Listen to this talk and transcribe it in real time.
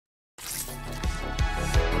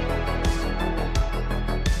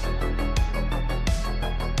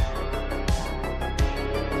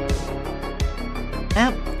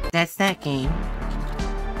that's that game.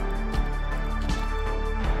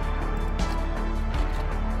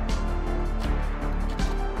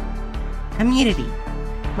 Community.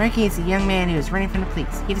 Marky is a young man who is running from the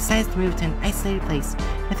police. He decides to move to an isolated place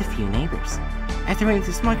with a few neighbors. After moving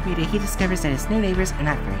to a small community, he discovers that his new neighbors are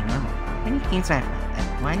not very normal. Many games do I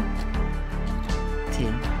have? 1,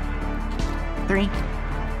 2, 3,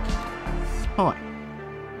 4.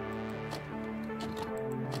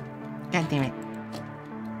 God damn it.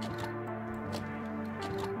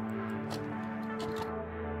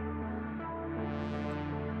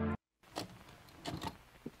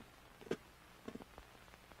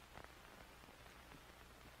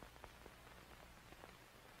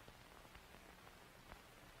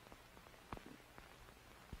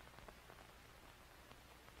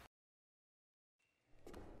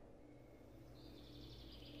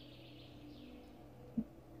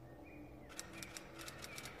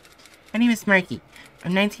 My name is Marky.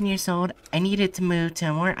 I'm 19 years old. I needed to move to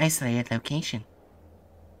a more isolated location.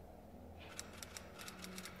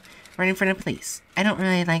 Running from the police. I don't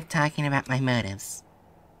really like talking about my motives.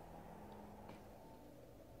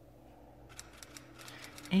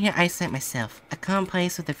 I need to isolate myself. A calm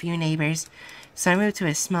place with a few neighbors, so I moved to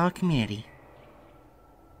a small community.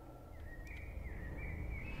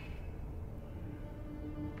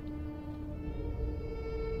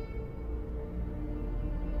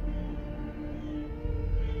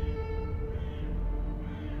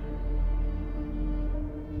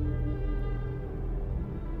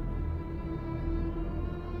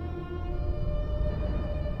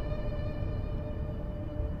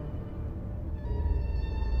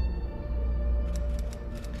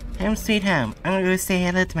 Home sweet home. I'm gonna go say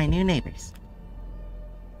hello to my new neighbors.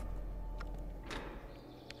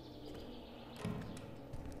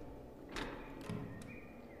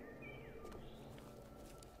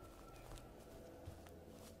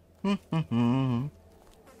 Who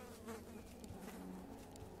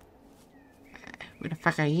the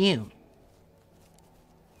fuck are you?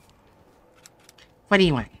 What do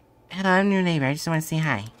you want? Hello, I'm your neighbor. I just want to say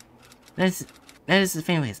hi. Notice the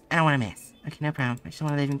families. I don't want to mess. Okay, no problem. I just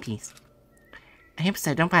want to live in peace. I hope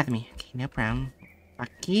so. Don't bother me. Okay, no problem. Fuck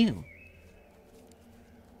you.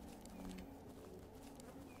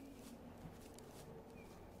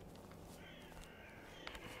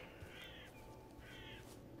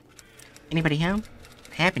 Anybody home?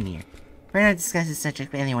 What happened here? We're not discussing this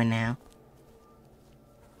subject with anyone now.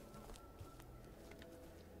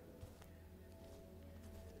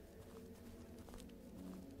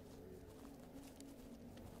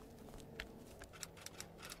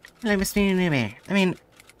 Hello, Mr. New Bear.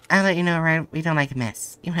 I'll let you know right we don't like a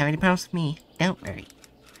mess. You don't have any problems with me. Don't worry.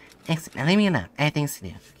 Excellent. Now leave me alone. I have things to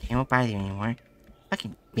do. Okay, I won't bother you anymore.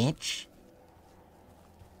 Fucking bitch.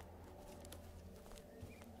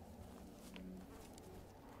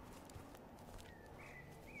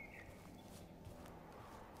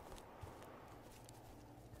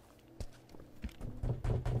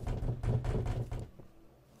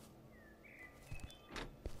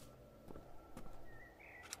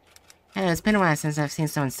 It's been a while since I've seen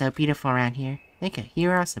someone so beautiful around here. Thank you.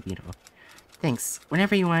 You're also beautiful. Thanks.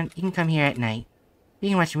 Whenever you want, you can come here at night. We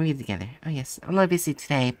can watch a movie together. Oh yes, I'm a little busy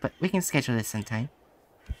today, but we can schedule this sometime.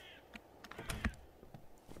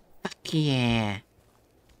 Fuck yeah.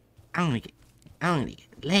 I wanna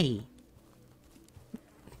get laid.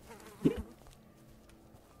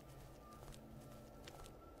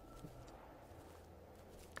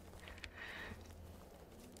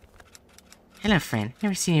 Hello, friend.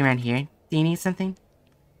 Never seen you around here. Do you need something?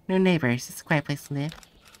 No neighbors. It's a quiet place to live.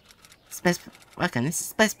 Welcome. This is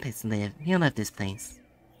the best place to live. You'll love this place.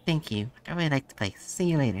 Thank you. I really like the place. See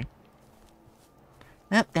you later.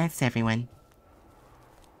 Well, that's everyone.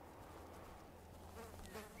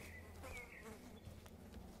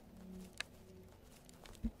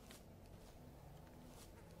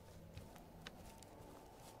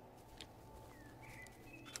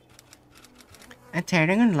 I'm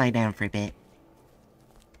tired. I'm gonna lie down for a bit.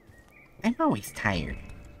 I'm always tired.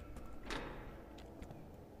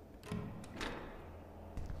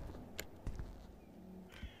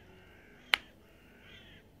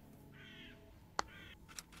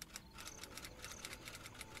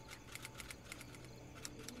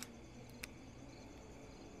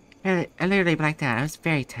 I literally blacked out. I was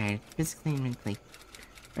very tired, physically and mentally.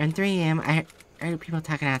 Around 3 AM, I heard people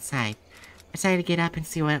talking outside. I decided to get up and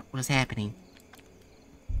see what was happening.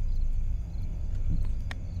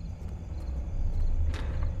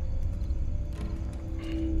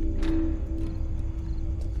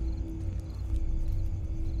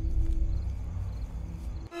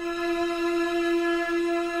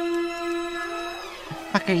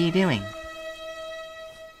 are you doing?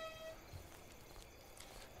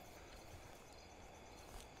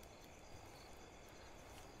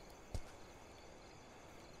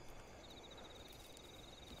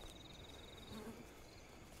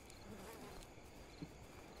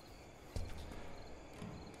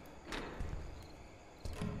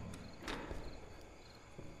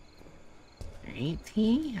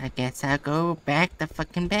 Righty, I guess I'll go back to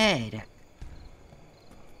fucking bed.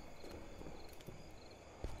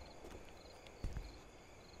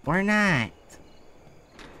 Or not.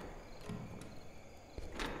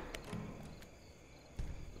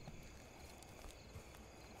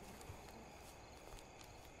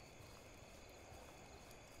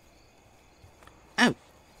 Oh,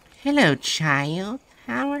 hello, child.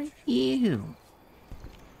 How are you?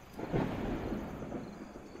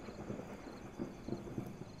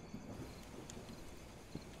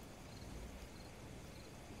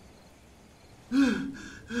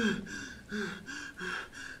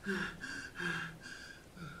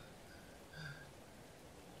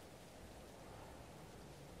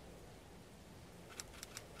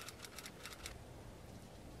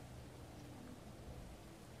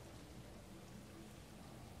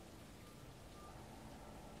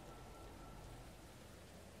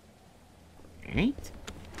 Right?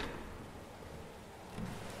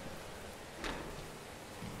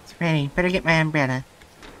 It's ready. Better get my umbrella.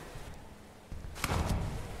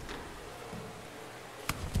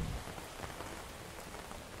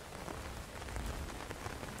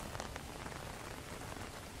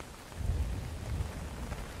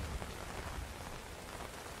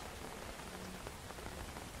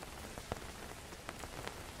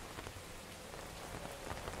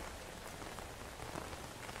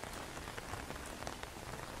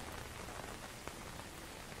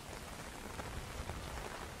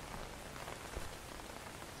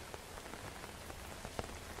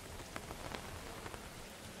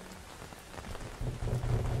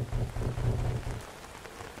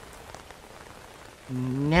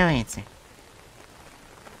 No answer.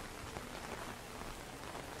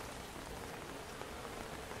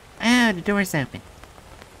 Oh, the door's open.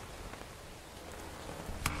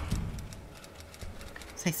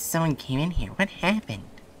 Looks like someone came in here. What happened?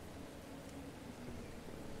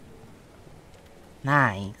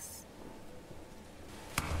 Nice.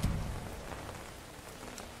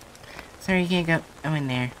 Sorry, you can't go in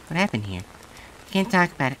there. What happened here? Can't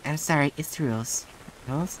talk about it. I'm sorry. It's the rules.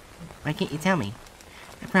 Rules? Why can't you tell me?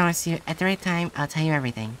 I promise you, at the right time, I'll tell you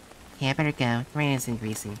everything. Okay, I better go. The rain is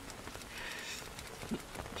increasing. What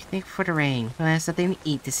do you think for the rain? We'll have something to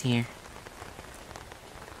eat this here.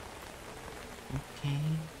 Okay.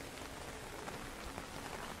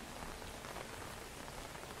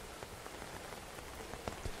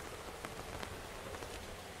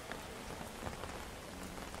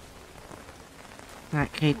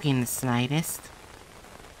 Not creepy in the slightest.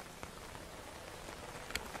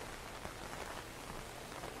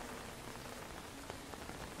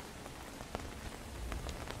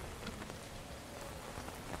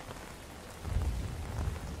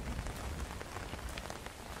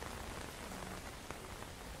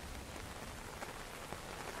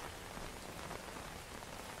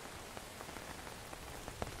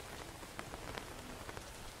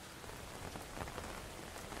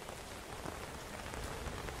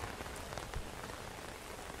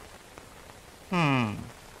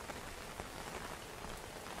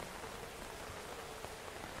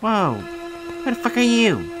 Whoa! Who the fuck are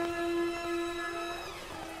you? What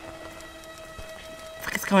the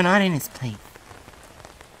fuck is going on in this place?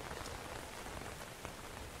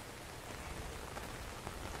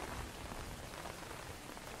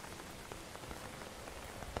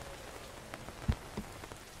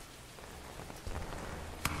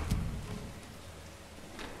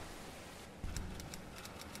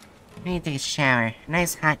 I need to take a shower. A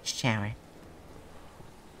nice hot shower.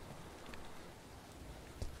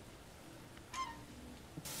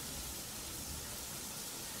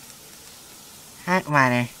 Hot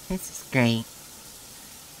water. This is great.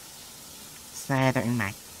 Slather in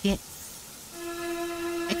my tits.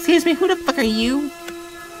 Excuse me, who the fuck are you? The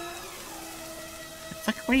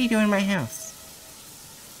fuck, what are you doing in my house?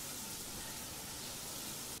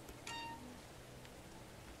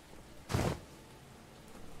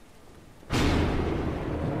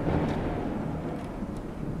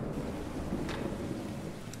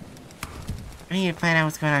 I need to find out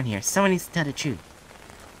what's going on here. Someone needs to tell the truth.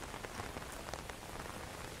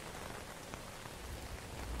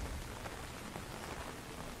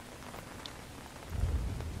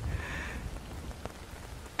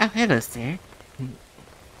 Oh, hello, sir.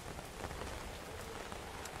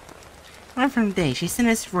 On from the day she sent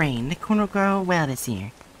us rain, the corn will grow well this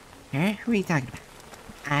year. Her? Who are you talking about?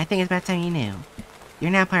 I think it's about time you knew.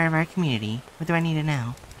 You're now part of our community. What do I need to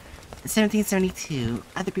know? In 1772,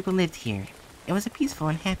 other people lived here. It was a peaceful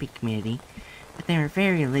and happy community, but they were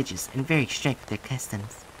very religious and very strict with their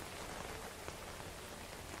customs.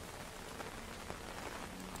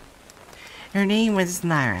 Her name was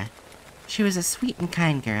Lara. She was a sweet and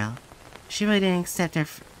kind girl. She really didn't accept her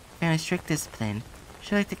family's strict discipline.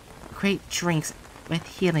 She liked to create drinks with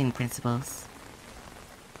healing principles.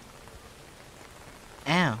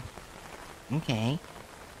 Oh. Okay.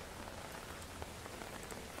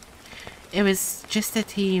 It was just a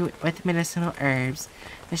tea with medicinal herbs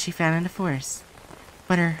that she found in the forest.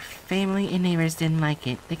 But her family and neighbors didn't like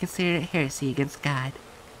it. They considered it heresy against God.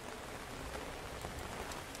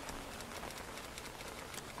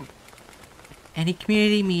 At a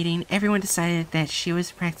community meeting, everyone decided that she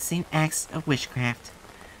was practicing acts of witchcraft,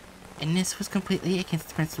 and this was completely against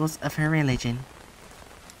the principles of her religion.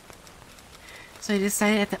 So they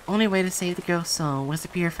decided that the only way to save the girl's soul was to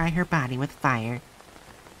purify her body with fire.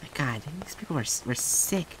 My God, these people were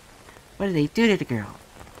sick. What did they do to the girl?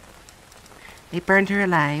 They burned her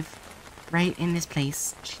alive, right in this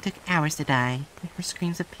place. She took hours to die, and her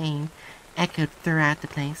screams of pain echoed throughout the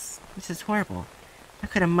place. This is horrible. How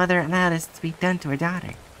could a mother allow this to be done to her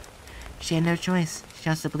daughter? She had no choice. She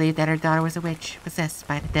also believed that her daughter was a witch, possessed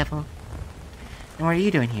by the devil. And what are you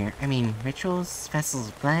doing here? I mean, rituals? Vessels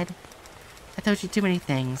of blood? I told you too many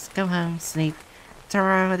things. Go home, sleep.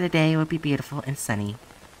 Tomorrow the day will be beautiful and sunny.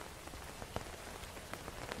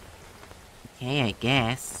 Okay, I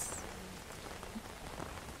guess.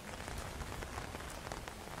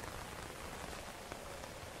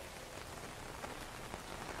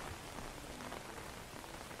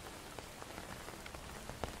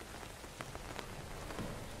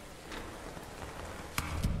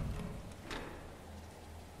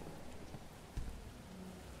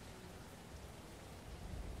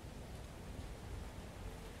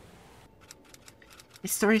 The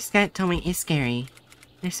story Scott told me is scary.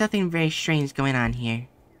 There's something very strange going on here.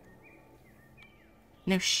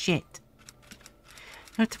 No shit.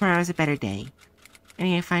 I hope tomorrow's a better day. I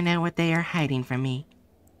need to find out what they are hiding from me.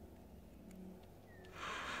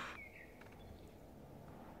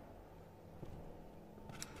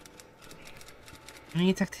 I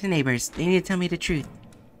need to talk to the neighbors. They need to tell me the truth.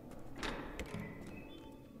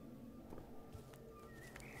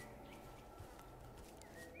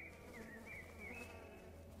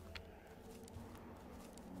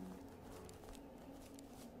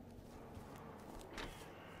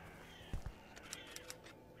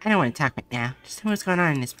 I don't want to talk right now. Just tell me what's going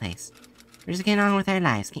on in this place. We're just getting on with our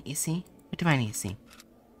lives, can't you see? What do I need to see?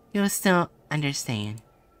 You'll still understand.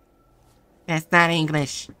 That's not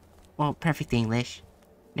English. Well, perfect English.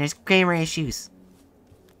 There's grammar issues.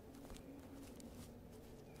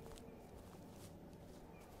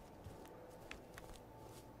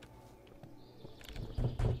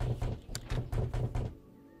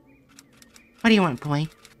 What do you want, boy?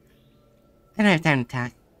 I don't have time to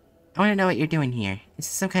talk. I want to know what you're doing here. Is this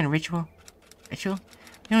some kind of ritual? Ritual?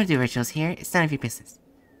 We don't do rituals here. It's none of your business.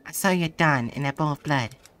 I saw you at dawn in that bowl of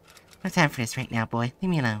blood. No time for this right now, boy. Leave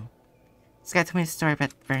me alone. Scott told me the story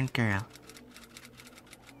about the burned girl.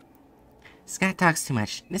 Scott talks too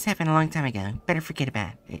much. This happened a long time ago. Better forget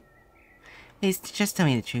about it. Please, just tell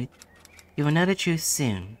me the truth. You will know the truth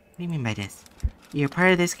soon. What do you mean by this? You're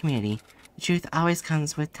part of this community. The truth always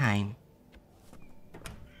comes with time.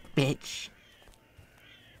 Bitch.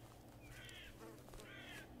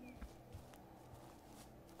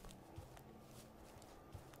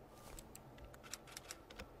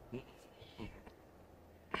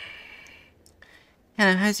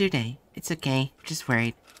 Hello, how's your day? It's okay. Just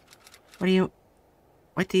worried. What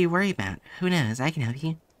do you worry about? Who knows? I can help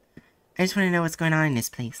you. I just want to know what's going on in this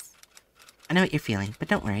place. I know what you're feeling, but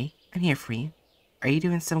don't worry. I'm here for you. Are you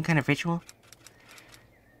doing some kind of ritual?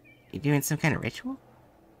 You doing some kind of ritual?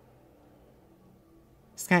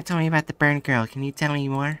 Scott told me about the burned girl. Can you tell me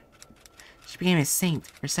more? She became a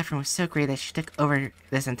saint. Her suffering was so great that she took over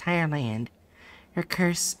this entire land. Her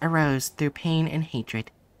curse arose through pain and hatred.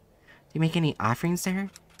 Do you make any offerings to her?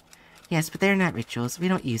 Yes, but they're not rituals. We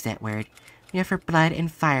don't use that word. We offer blood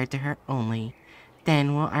and fire to her only.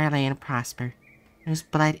 Then will our land prosper. Whose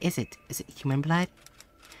blood is it? Is it human blood?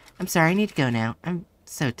 I'm sorry, I need to go now. I'm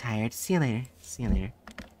so tired. See you later. See you later.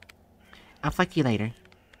 I'll fuck you later.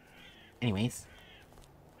 Anyways.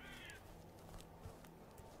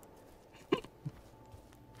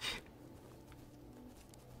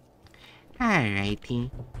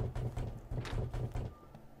 Alrighty.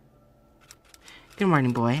 Good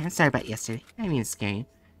morning, boy. I'm sorry about yesterday. I didn't mean to scare you.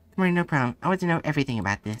 Don't worry, no problem. I want to know everything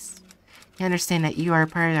about this. I understand that you are a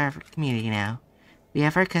part of our community now. We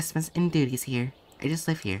have our customs and duties here. I just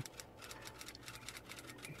live here.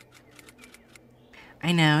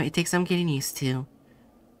 I know, it takes some getting used to.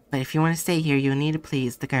 But if you want to stay here, you'll need to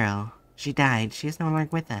please the girl. She died. She is no longer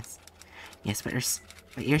with us. Yes, but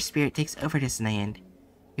your spirit takes over this land.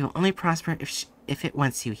 You will only prosper if it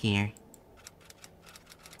wants you here.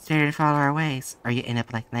 It's better to follow our ways, or you end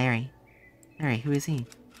up like Larry. Larry, who is he?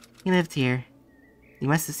 He lived here. You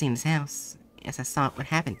must have seen his house. Yes, I saw what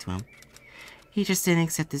happened to him. He just didn't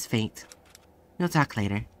accept his fate. We'll talk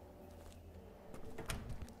later.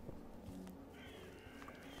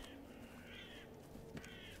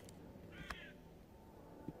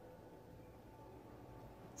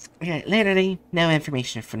 Okay, literally no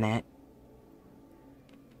information from that.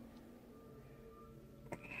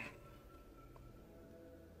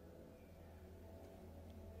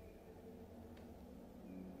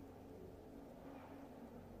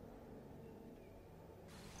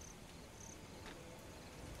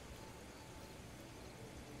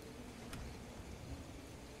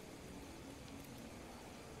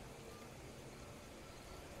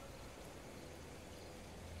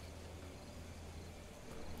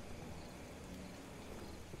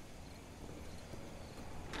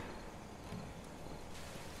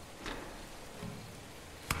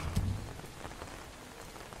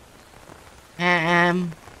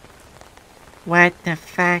 What the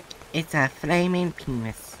fuck is a flaming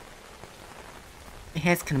penis? It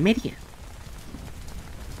has chlamydia.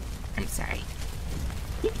 I'm sorry.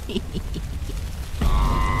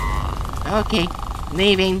 Okay,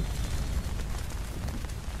 leaving.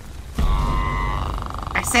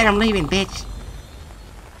 I said I'm leaving, bitch.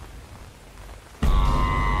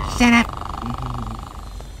 Shut up.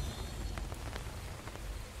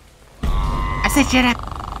 I said shut up.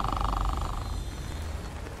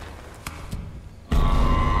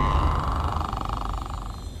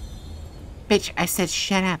 Bitch, I said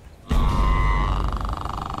shut up.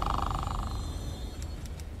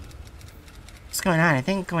 What's going on? I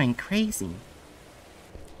think I'm going crazy.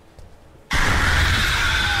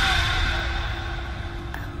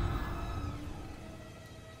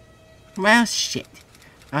 Well, shit.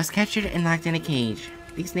 I was captured and locked in a cage.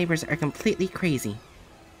 These neighbors are completely crazy.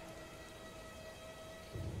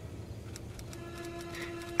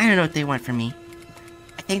 I don't know what they want from me.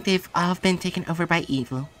 I think they've all been taken over by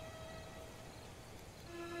evil.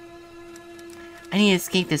 I need to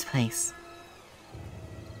escape this place.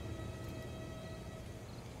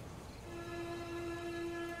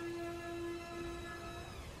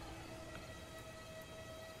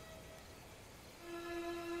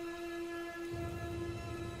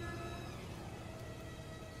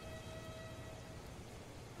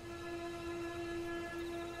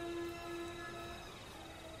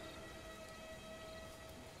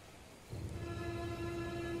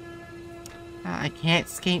 I can't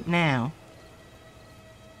escape now.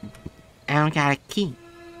 I don't got a key.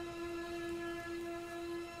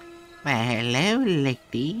 Well, hello,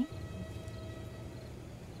 lady.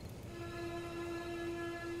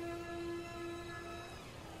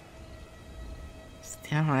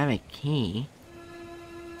 Still don't have a key.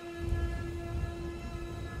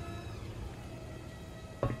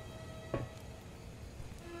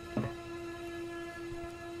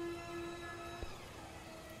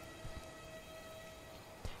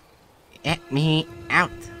 Let me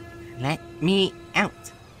out. Let me out.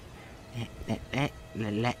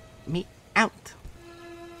 Let me out.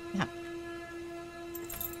 No.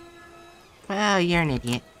 Well, you're an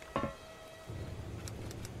idiot.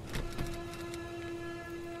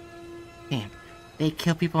 Damn. They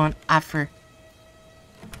kill people and offer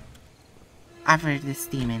this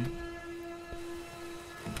demon.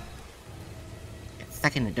 Get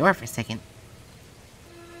stuck in the door for a second.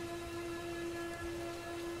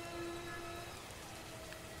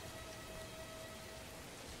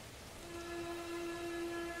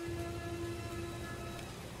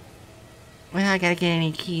 Well, I gotta get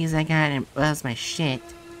any keys I got and buzz my shit.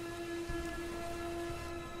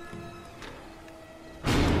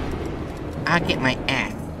 I'll get my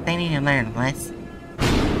ass. They need to learn a lesson.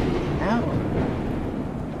 Oh.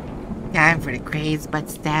 Time for the crazed butt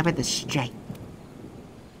stab of the strike.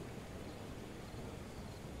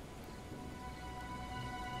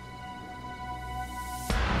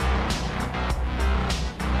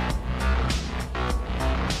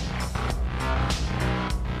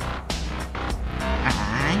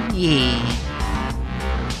 Yeah.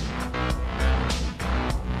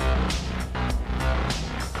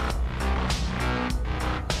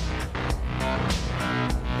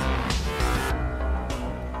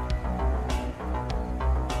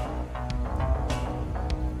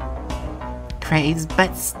 praise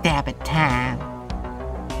but stab at time.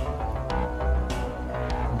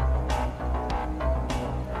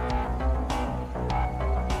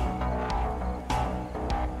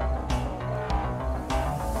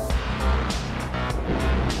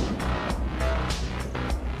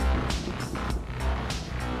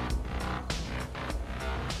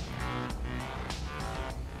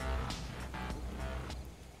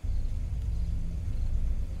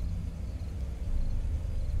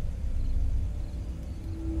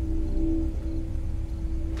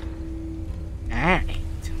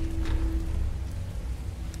 Alright.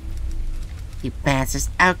 You bastards,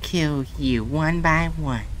 I'll kill you one by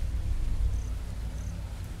one.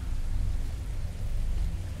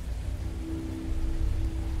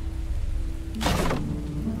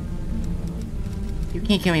 You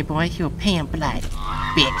can't kill me, boy. You'll pay in blood,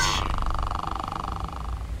 bitch.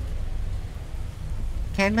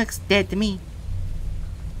 Cat looks dead to me.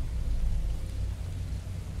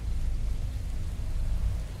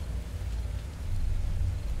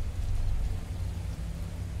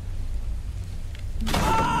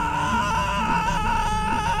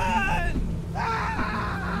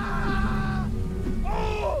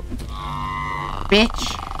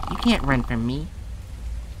 Bitch, you can't run from me.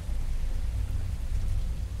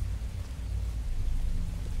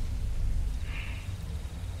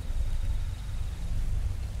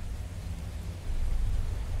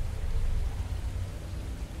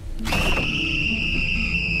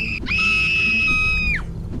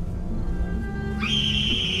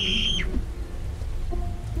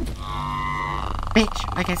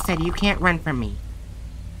 Bitch, like I said, you can't run from me.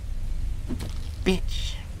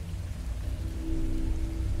 Bitch.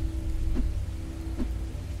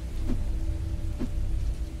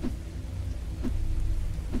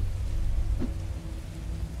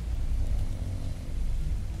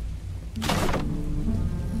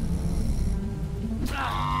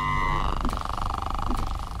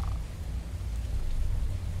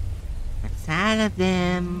 That's out of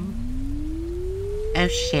them. Oh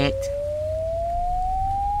shit.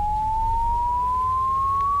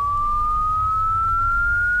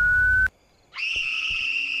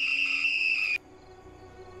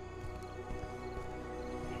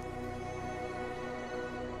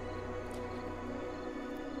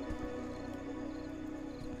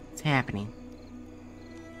 What's happening?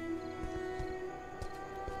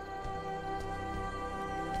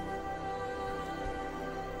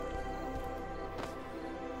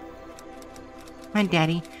 Come on,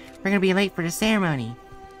 Daddy. We're gonna be late for the ceremony.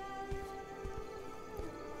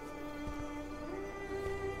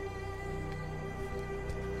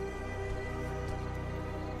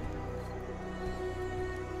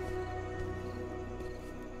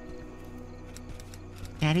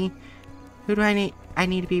 Daddy, who do I need? I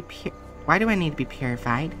need to be why do I need to be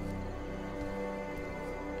purified?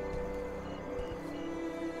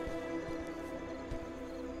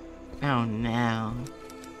 Oh no.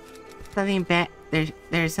 Something bad.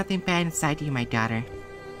 There's something bad inside you, my daughter.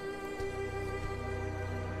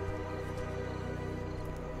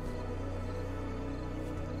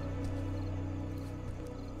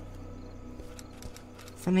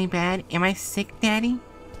 Something bad? Am I sick, Daddy?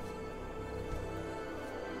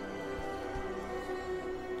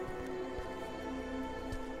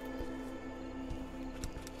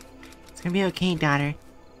 It's gonna be okay, daughter.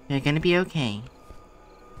 You're gonna be okay.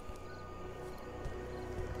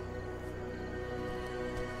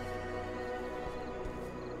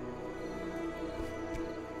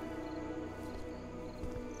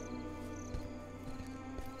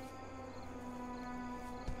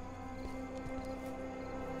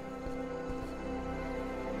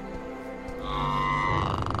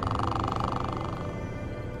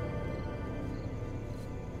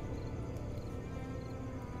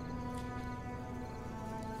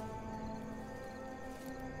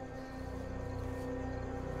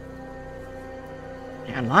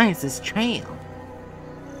 How long is this trail?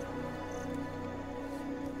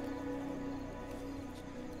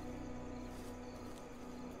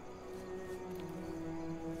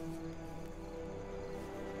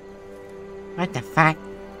 What the fuck?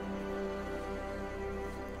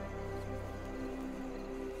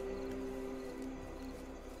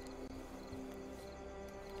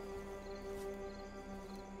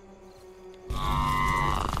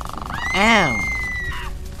 Ow!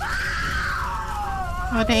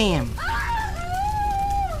 Oh, damn.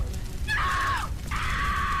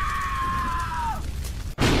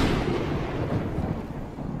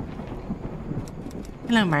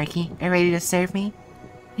 Hello, Marky. Are you ready to serve me?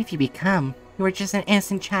 If you become, you were just an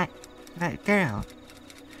innocent child. That girl.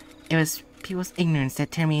 It was people's ignorance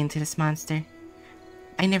that turned me into this monster.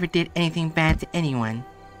 I never did anything bad to anyone.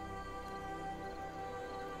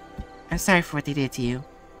 I'm sorry for what they did to you.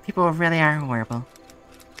 People really are horrible.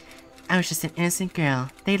 I was just an innocent girl.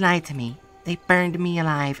 They lied to me. They burned me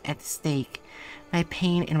alive at the stake. My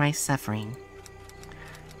pain and my suffering.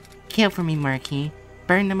 Kill for me, Marquis.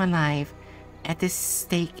 Burn them alive at this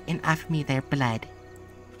stake and offer me their blood.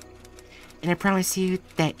 And I promise you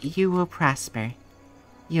that you will prosper.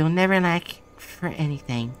 You'll never lack for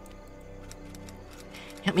anything.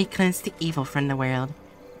 Help me cleanse the evil from the world.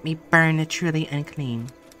 Let me burn the truly unclean.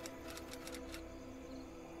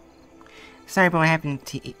 Sorry about what happened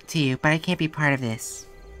to you, but I can't be part of this.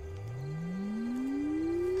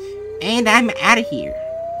 And I'm out of here.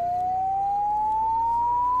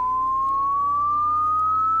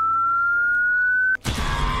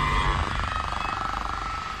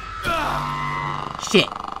 Shit.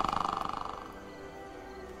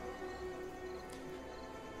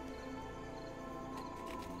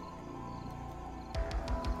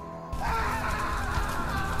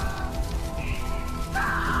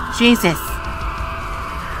 Jesus.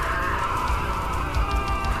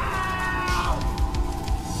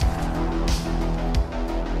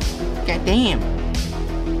 God damn.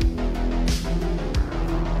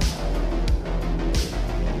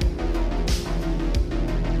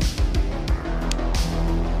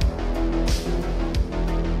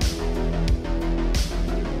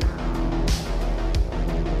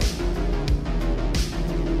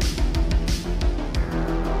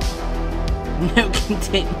 No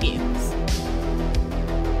continues.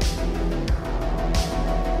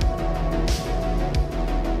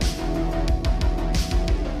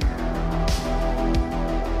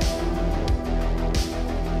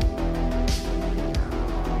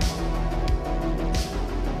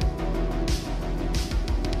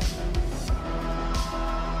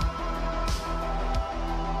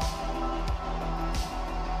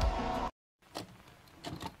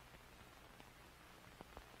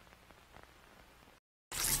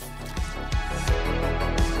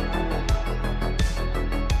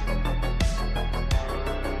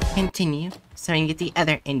 Continue, so I can get the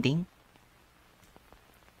other ending.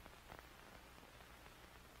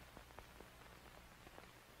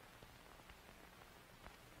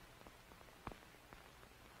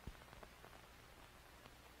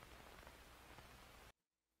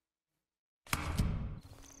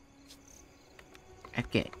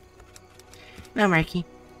 Okay. No, Marquis.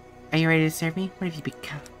 Are you ready to serve me? What have you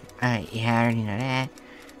become? Yeah, I already know that.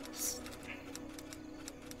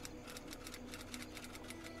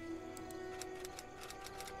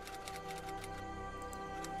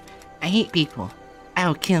 I hate people. I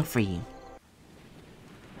will kill for you.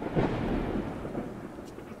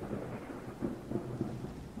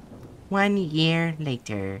 One year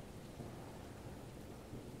later.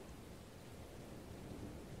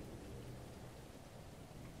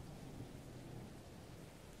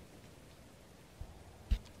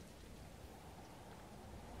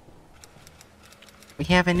 We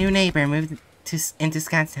have a new neighbor moved into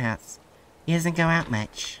Scott's house. He doesn't go out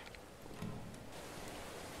much.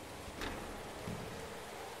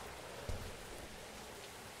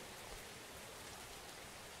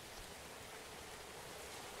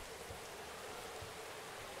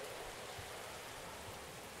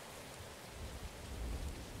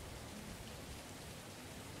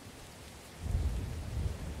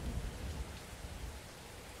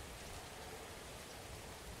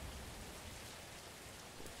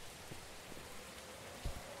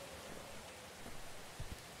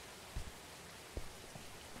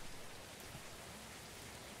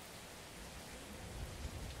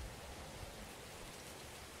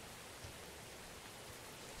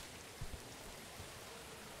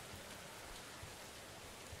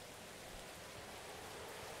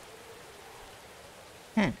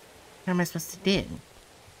 Huh. What am I supposed to do?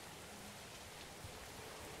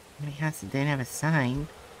 My house didn't have a sign.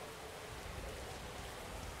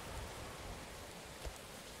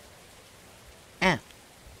 Oh.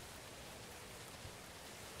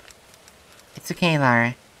 It's okay,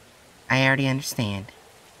 Lara. I already understand.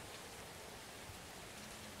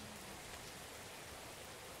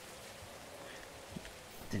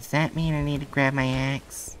 Does that mean I need to grab my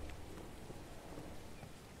axe?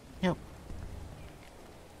 Nope.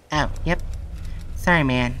 Oh, yep. Sorry,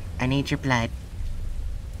 man. I need your blood.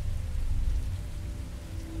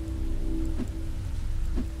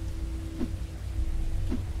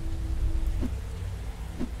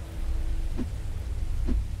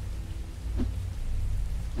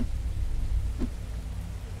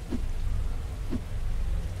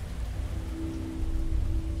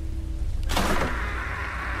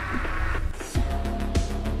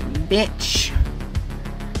 Bitch.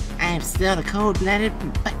 still a cold-blooded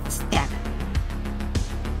butt stabber.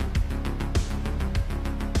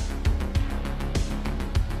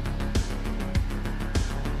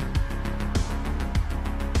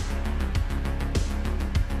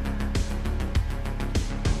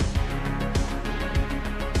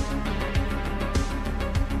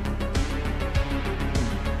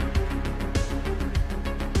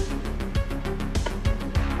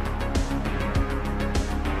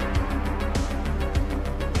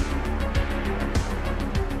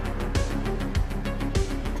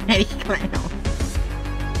 Eddie Clown.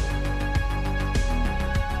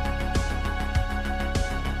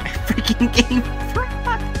 Freaking Game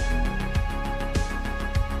Frog!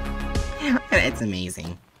 That's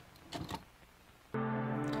amazing.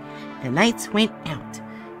 The lights went out.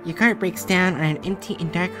 Your car breaks down on an empty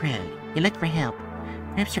and dark road. You look for help.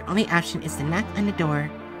 Perhaps your only option is to knock on the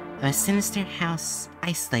door of a sinister house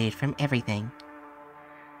isolated from everything.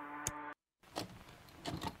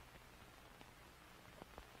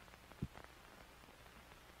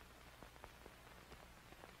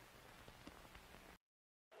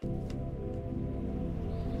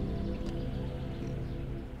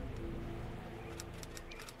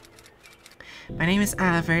 My name is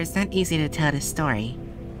Oliver. It's not easy to tell this story.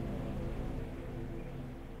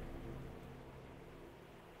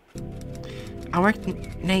 I worked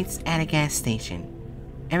nights at a gas station.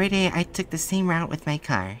 Every day I took the same route with my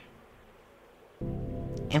car.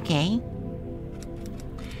 Okay?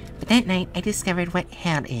 But that night I discovered what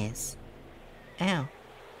hell is. Ow.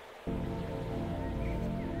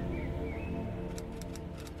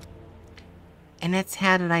 And that's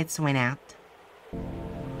how the lights went out.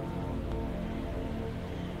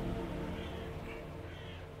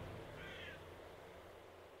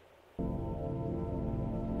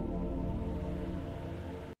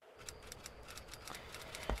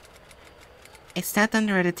 I stopped on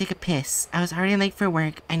the road to take a piss. I was already late for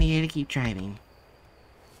work. I needed to keep driving.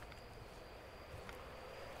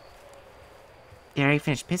 Did I already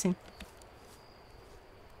finish pissing?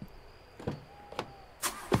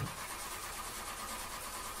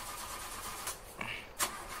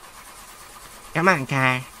 Come on,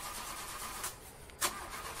 car.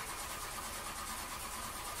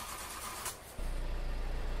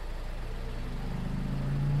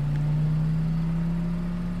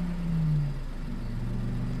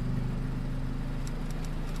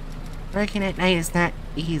 Working at night is not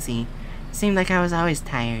easy. It seemed like I was always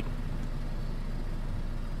tired.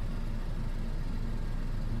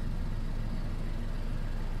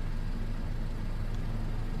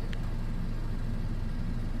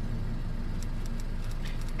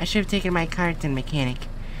 I should have taken my car to the mechanic.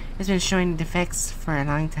 It's been showing defects for a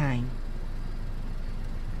long time.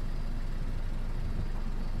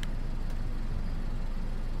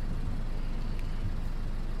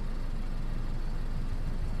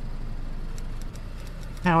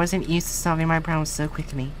 I wasn't used to solving my problems so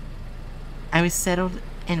quickly. I was settled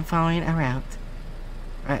and following a route.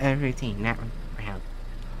 A routine, not route.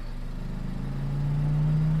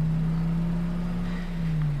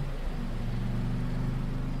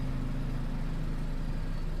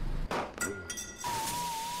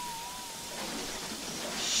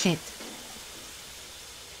 Shit.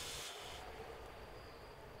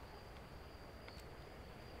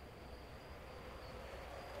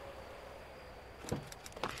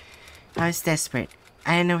 I was desperate.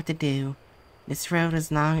 I didn't know what to do. This road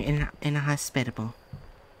was long and inhospitable.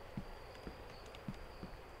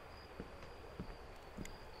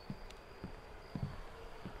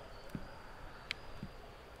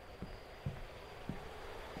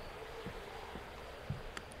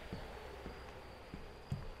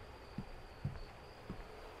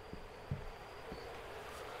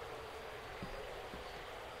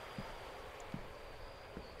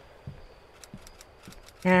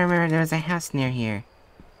 And I remember there was a house near here.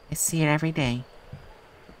 I see it every day.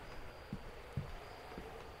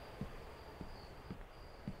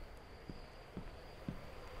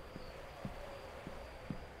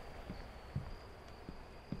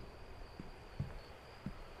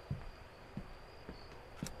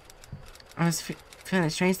 I was feeling a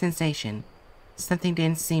strange sensation. Something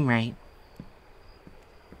didn't seem right.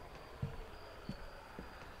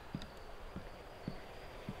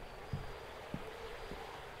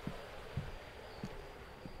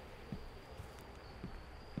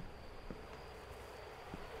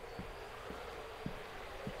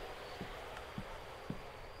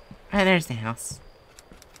 Ah, there's the house.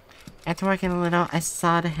 After working a little, I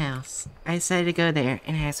saw the house. I decided to go there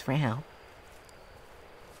and ask for help.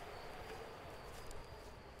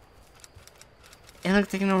 It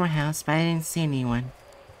looked like a normal house, but I didn't see anyone.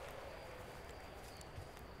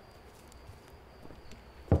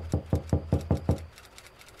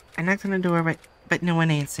 I knocked on the door, but no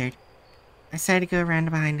one answered. I decided to go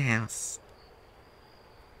around behind the house.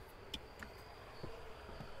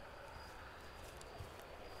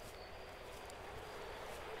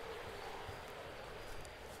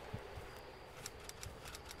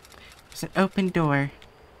 There's an open door.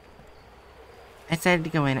 I decided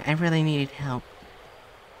to go in. I really needed help.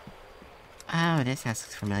 Oh, this house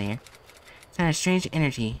looks familiar. It's got a strange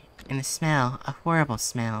energy and a smell, a horrible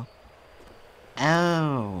smell.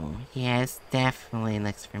 Oh, yes, definitely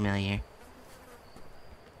looks familiar.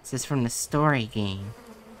 This is from the story game.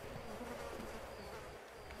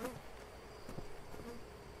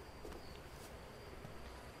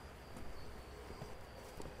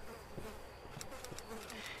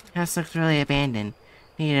 The house looks really abandoned.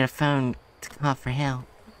 Needed a phone to call for help.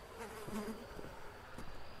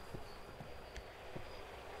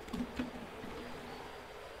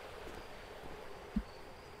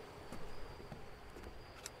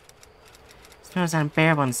 The smell is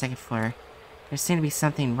unbearable on the second floor. There seemed to be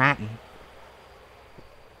something rotten.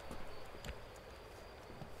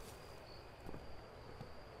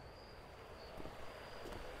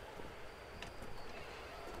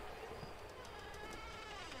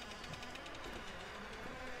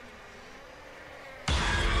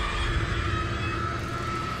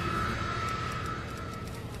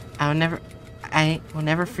 I will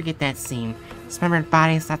never forget that scene. Dismembered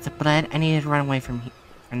bodies, lots of blood. I needed to run away from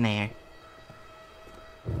there.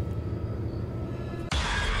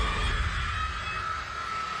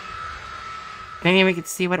 Didn't even get to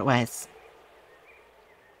see what it was.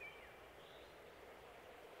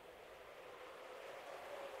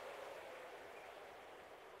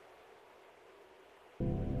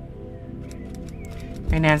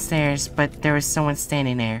 Ran downstairs, but there was someone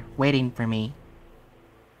standing there, waiting for me.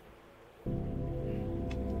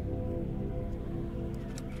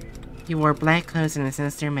 He wore black clothes and a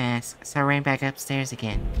sinister mask, so I ran back upstairs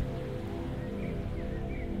again.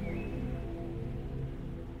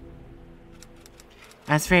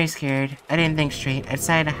 I was very scared. I didn't think straight. I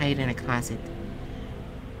decided to hide in a closet.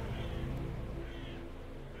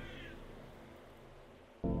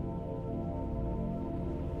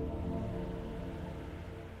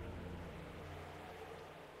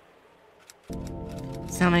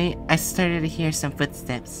 Suddenly, I started to hear some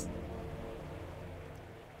footsteps.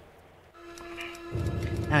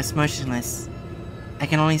 I was motionless. I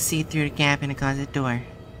can only see through the gap in the closet door.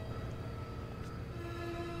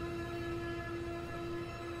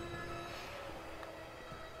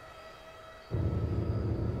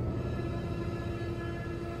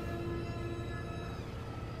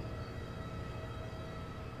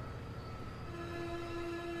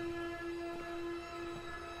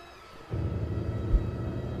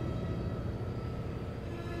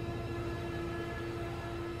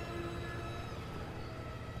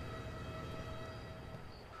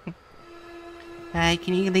 Hi,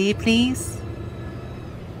 can you leave, please?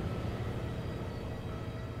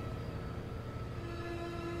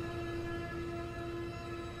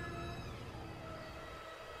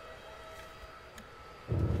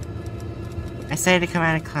 I decided to come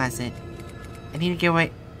out of the closet. I need to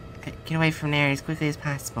get away from there as quickly as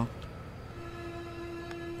possible.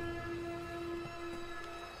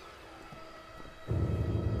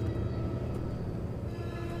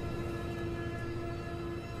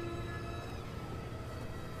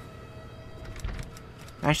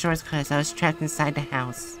 My door was closed. I was trapped inside the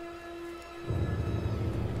house.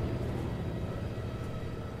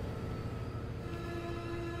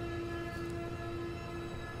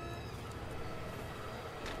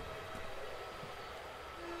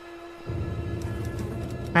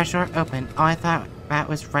 My door opened. All I thought about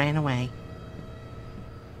was running away.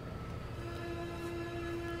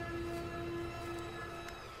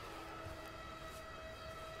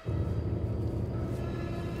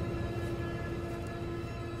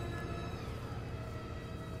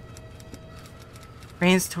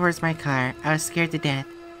 Ran towards my car. I was scared to death.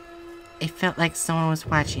 It felt like someone was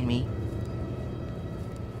watching me.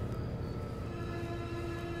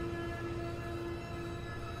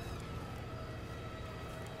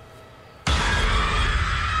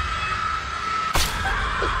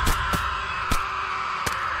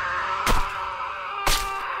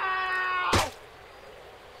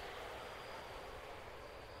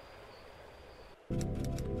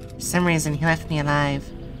 For some reason, he left me alive.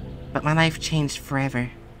 But my life changed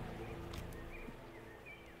forever.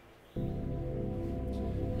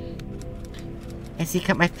 As he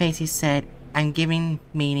cut my face, he said, "I'm giving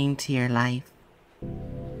meaning to your life."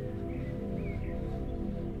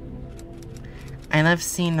 I love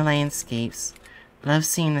seeing the landscapes. I love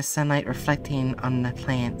seeing the sunlight reflecting on the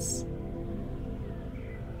plants.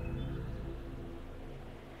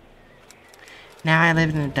 Now I live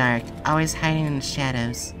in the dark, always hiding in the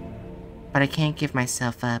shadows. But I can't give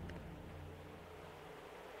myself up.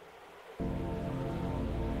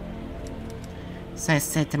 So I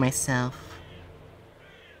said to myself...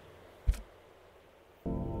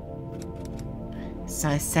 So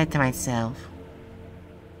I said to myself...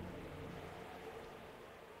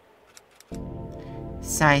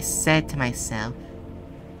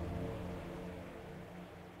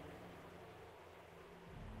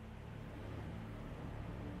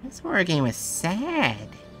 This horror game was sad.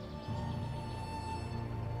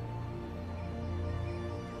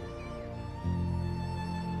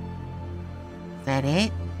 Is that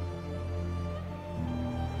it?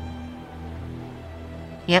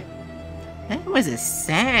 Yep. That was a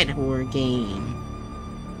sad horror game.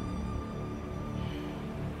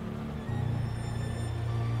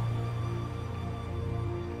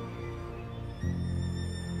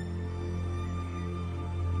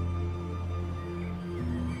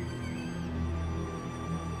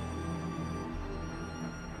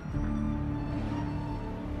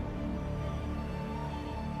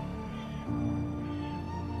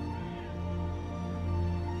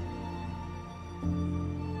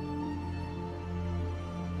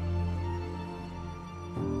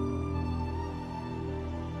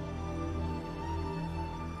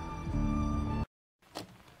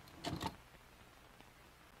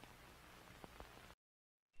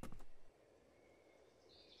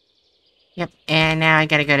 Yep, and now I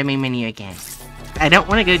gotta go to main menu again. I don't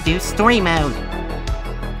want to go do story mode.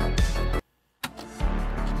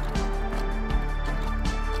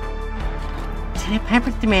 To the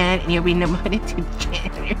Piper's demand, and you'll be promoted to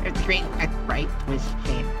janitor of the Great Right Twitch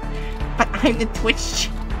channel. But I'm the Twitch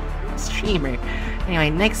streamer. Anyway,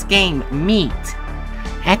 next game, Meat.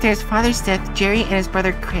 After his father's death, Jerry and his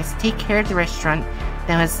brother Chris take care of the restaurant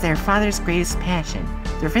that was their father's greatest passion.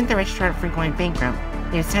 To prevent the restaurant from going bankrupt,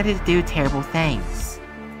 they decided to do terrible things.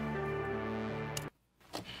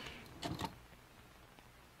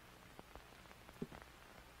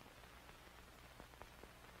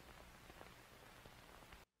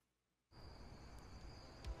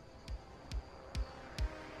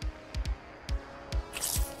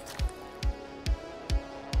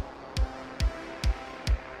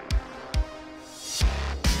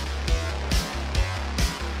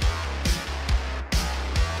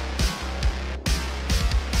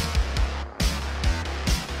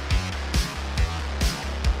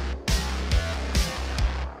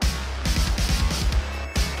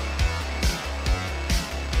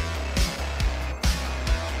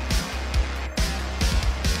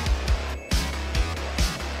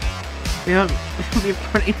 We'll be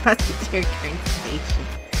reporting us to your train station.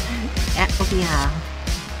 That will be all.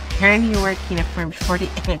 Turn your work uniform before the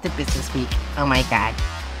end of the business week. Oh my god.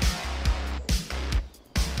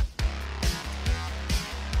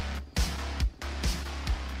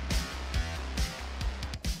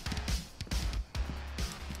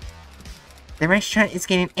 The restaurant is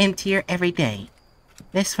getting emptier every day.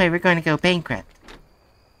 This way we're going to go bankrupt.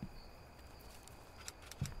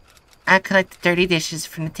 I'll collect the dirty dishes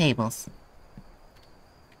from the tables.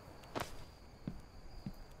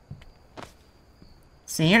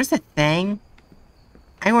 So here's the thing.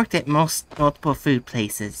 I worked at multiple food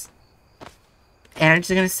places. And I'm just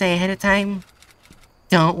gonna say ahead of time,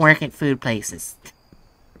 don't work at food places.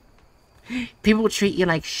 People treat you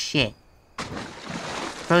like shit.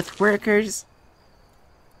 Both workers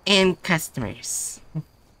and customers.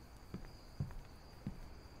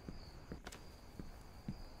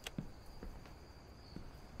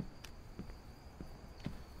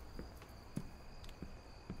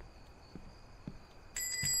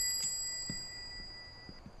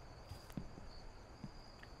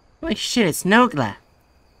 Holy shit, it's Nogla.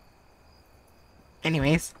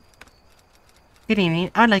 Anyways. Good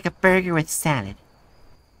evening. I would like a burger with salad.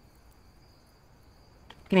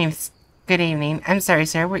 Good evening. I'm sorry,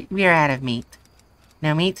 sir. We are out of meat.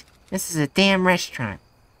 No meat? This is a damn restaurant.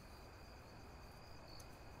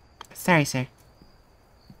 Sorry, sir.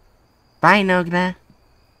 Bye, Nogla.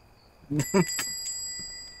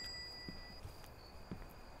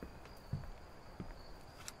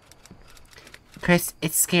 Chris,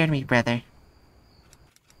 it scared me, brother.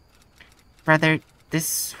 Brother,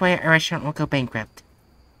 this way our restaurant will go bankrupt.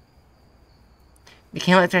 We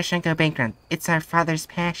can't let the restaurant go bankrupt. It's our father's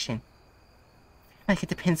passion. Like, it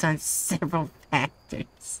depends on several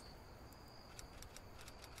factors.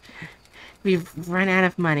 We've run out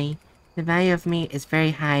of money. The value of meat is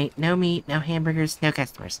very high. No meat, no hamburgers, no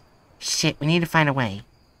customers. Shit, we need to find a way.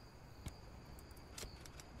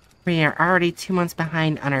 We are already 2 months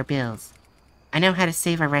behind on our bills. I know how to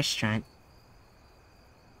save our restaurant.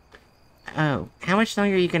 Oh, how much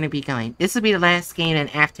longer are you gonna be going? This will be the last game, and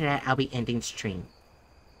after that, I'll be ending stream.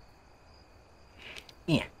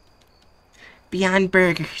 Yeah. Beyond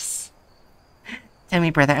Burgers. Tell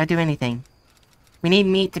me, brother, I'll do anything. We need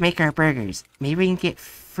meat to make our burgers. Maybe we can get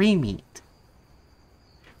free meat.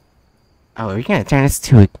 Oh, we're gonna turn this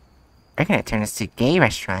to a gay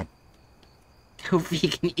restaurant. Go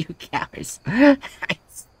vegan, you cowards. I'm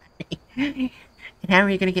sorry. And how are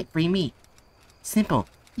you gonna get free meat? Simple.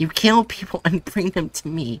 You kill people and bring them to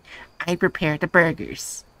me. I prepare the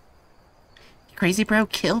burgers. You crazy, bro?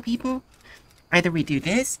 Kill people? Either we do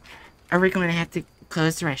this, or we're going to have to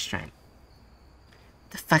close the restaurant.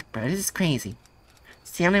 The fuck, bro? This is crazy.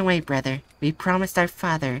 It's the only way, brother. We promised our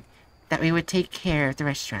father that we would take care of the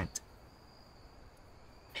restaurant.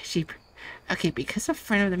 Okay, because a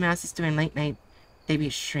friend of the mouse is doing late night debut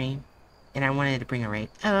stream, and I wanted to bring a raid.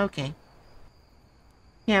 Oh, okay.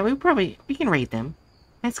 Yeah, we can raid them.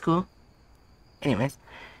 That's cool. Anyways.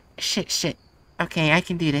 Shit. Okay, I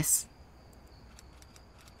can do this.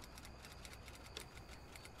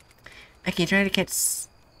 Okay, try to catch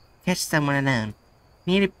someone alone.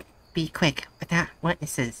 We need to be quick without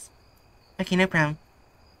witnesses. Okay, no problem.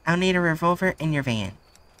 I'll need a revolver in your van.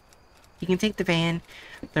 You can take the van.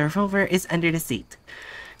 The revolver is under the seat.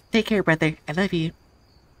 Take care, brother. I love you.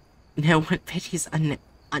 No one veggies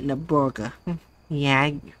on the burger.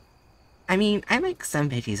 Yeah, I mean, I like some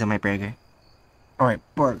veggies on my burger. Or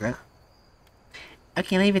burger.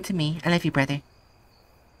 Okay, leave it to me. I love you, brother.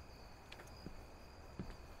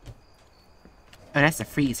 Oh, that's a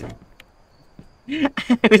freezer.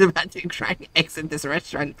 I was about to try to exit this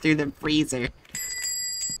restaurant through the freezer.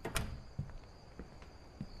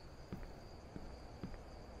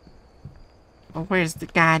 Well, where's the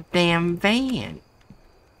goddamn van?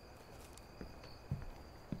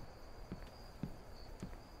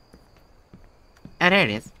 Oh, there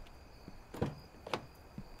it is.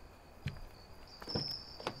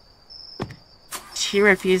 She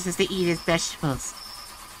refuses to eat his vegetables.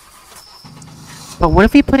 But what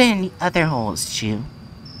if we put it in the other holes, Chew?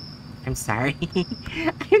 I'm sorry.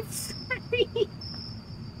 I'm sorry.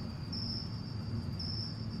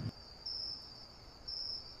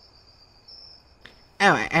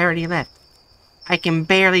 Oh, I already left. I can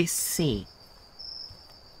barely see.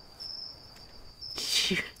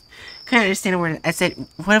 Couldn't understand a word. I said,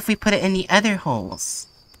 what if we put it in the other holes?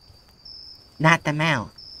 Not the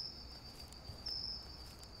mouth.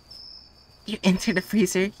 You enter the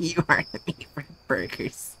freezer, you are the meat for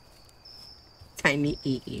burgers. Time to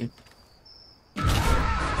eat you.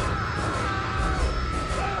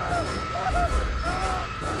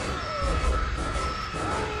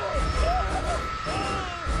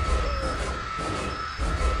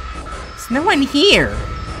 There's no one here.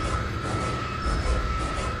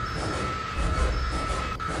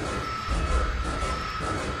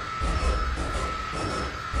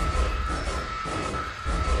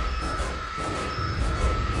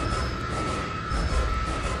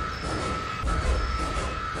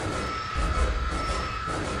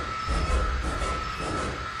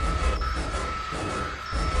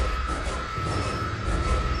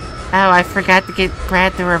 Oh, I forgot to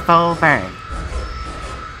grab the revolver.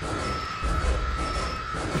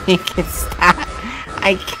 You can stop.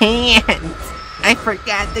 I can't. I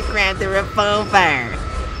forgot to grab the revolver.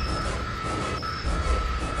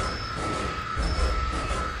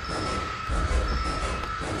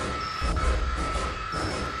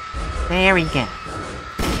 There we go.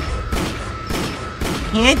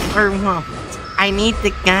 Can't or won't? I need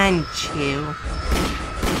the gun, Chew.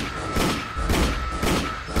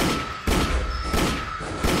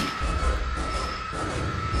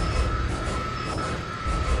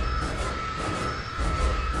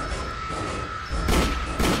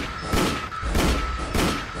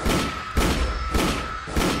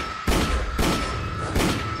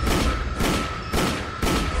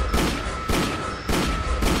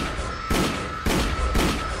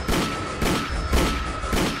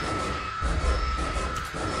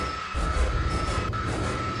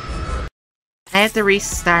 I have to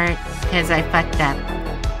restart because I fucked up.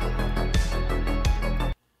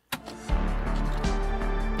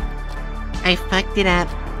 I fucked it up.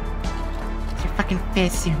 Your fucking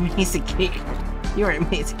fist, you're amazing. You're an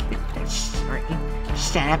amazing.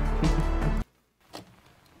 Shut up.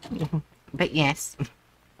 But yes.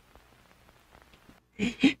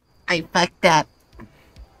 I fucked up.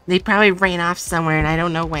 They probably ran off somewhere and I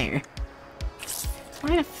don't know where.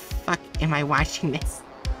 Why the fuck am I watching this?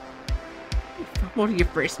 What are your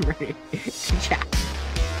first murder? Yeah.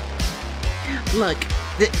 Look,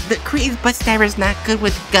 the Korean bus driver's not good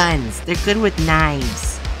with guns. They're good with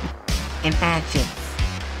knives and hatchets.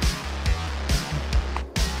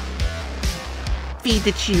 feed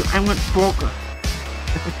the chew. I want burger.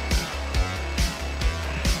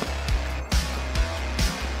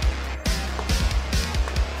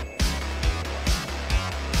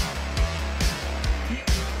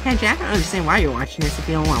 Hey, Jack, I don't understand why you're watching this if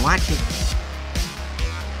you don't want to watch it.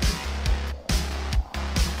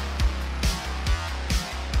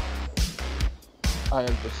 I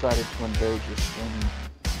have decided to invade your stream.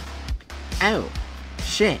 Oh,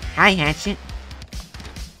 shit. Hi, Hatchet.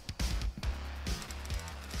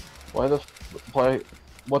 What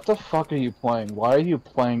the fuck are you playing? Why are you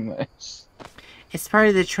playing this? It's part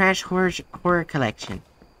of the Trash Horror Collection.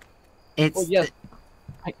 It's... Well, yes,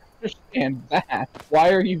 I understand that.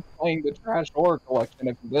 Why are you playing the Trash Horror Collection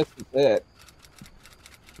if this is it?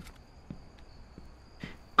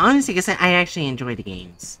 Honestly, because I actually enjoy the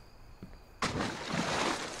games.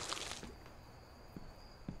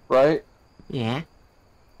 Right? Yeah?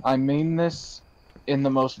 I mean this in the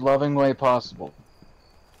most loving way possible.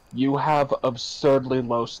 You have absurdly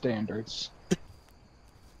low standards.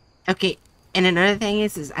 Okay, and another thing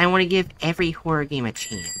is I want to give every horror game a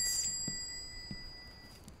chance.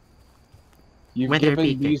 You've Whether it given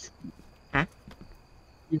be these... Huh?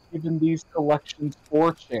 You've given these collections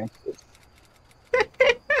 4 chances.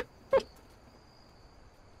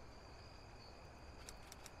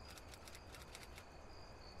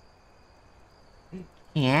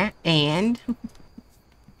 Yeah, and...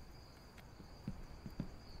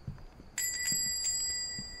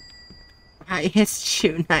 Why has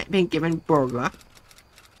Chew not been given burger?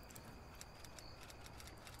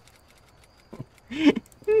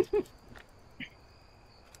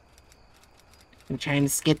 I'm trying to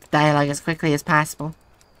skip the dialogue as quickly as possible.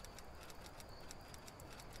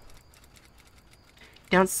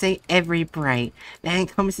 Don't say every bright. That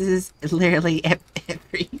encompasses literally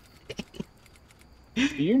everything.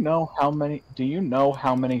 Do you know how many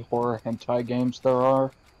horror hentai games there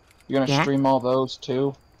are? You're gonna stream all those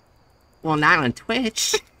too? Well, not on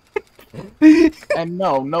Twitch. And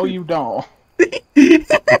no, you don't.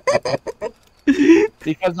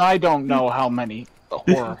 Because I don't know how many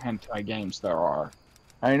horror hentai games there are.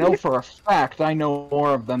 I know for a fact I know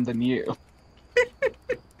more of them than you.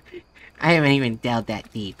 I haven't even delved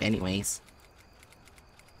that deep, anyways.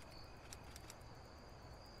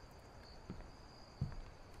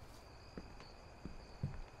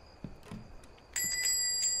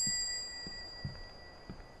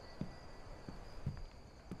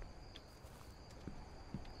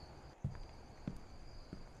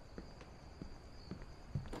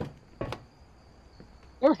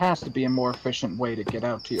 There has to be a more efficient way to get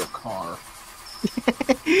out to your car.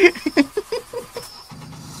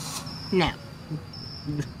 No.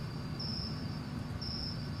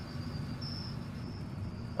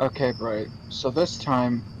 Okay, Bright. So this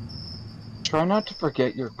time, try not to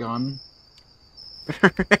forget your gun.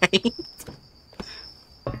 Right?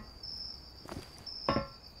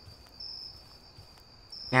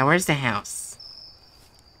 Now, where's the house?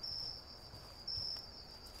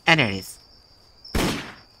 Oh, there it is.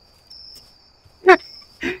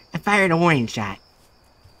 I fired a warning shot.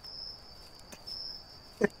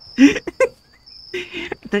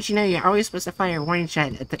 Don't you know you're always supposed to fire a warning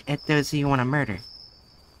shot at those who you want to murder?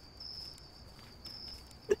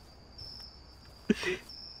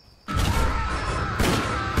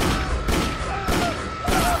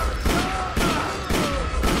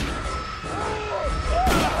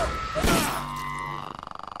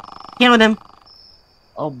 Kill them!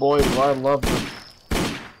 Oh boy, do I love the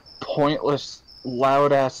pointless,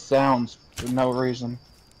 loud-ass sounds for no reason.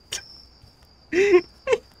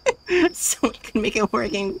 So we can make a horror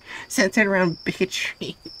game centered around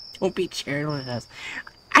bigotry. Don't be charitable with us.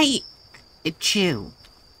 Chew.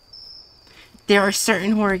 There are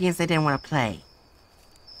certain horror games I didn't want to play.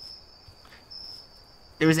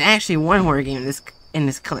 There was actually one horror game in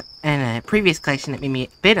a previous collection that made me a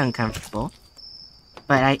bit uncomfortable,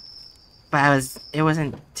 but it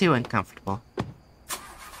wasn't too uncomfortable.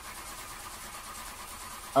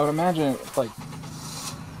 I would imagine it's like,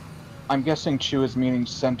 I'm guessing Chew is meaning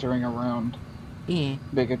centering around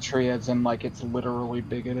bigotry, as in like it's literally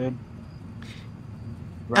bigoted.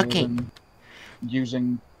 Rather than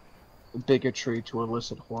using bigotry to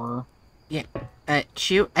elicit horror. Yeah,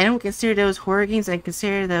 Chew, I don't consider those horror games, I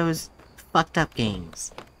consider those fucked up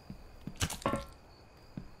games.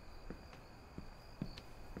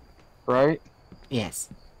 Right? Yes.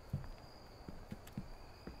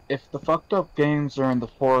 If the fucked up games are in the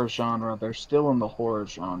horror genre, they're still in the horror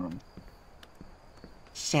genre.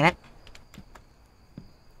 Shut up.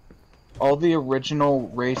 All the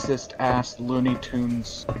original racist-ass Looney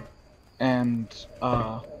Tunes and,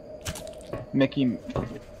 Mickey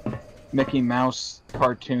Mickey Mouse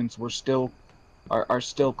cartoons were still are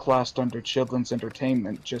still classed under children's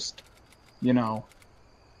entertainment, just, you know,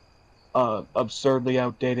 absurdly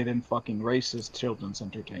outdated and fucking racist children's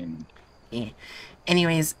entertainment. Yeah.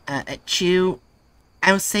 Anyways, Chew,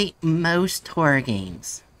 I would say most horror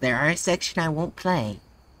games. There are a section I won't play.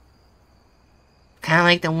 Kind of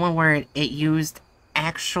like the one where it used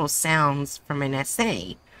actual sounds from an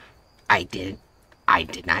essay. I did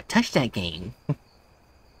not touch that game.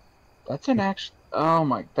 That's an actual... Oh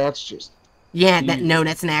my... That's just... Yeah, no,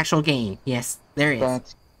 that's an actual game. Yes, there is.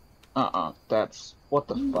 That's... That's... What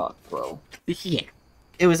the fuck, bro? Yeah.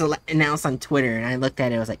 It was announced on Twitter, and I looked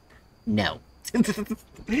at it, I was like, no.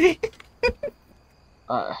 Yeah.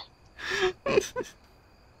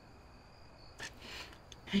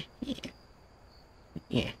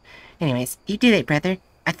 Yeah. Anyways, you did it, brother.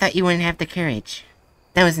 I thought you wouldn't have the courage.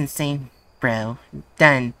 That was insane, bro.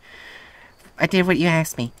 Done. I did what you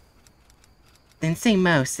asked me. Then say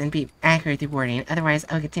most and be accurate rewarding. Otherwise,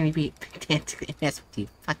 I'll continue to be pedantic and mess with you.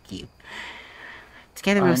 Fuck you.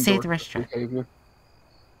 Together we'll save the restaurant. Behavior.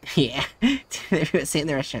 Yeah. Together we'll save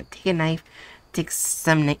the restaurant. Take a knife. Take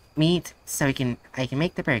some meat so I can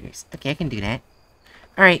make the burgers. Okay, I can do that.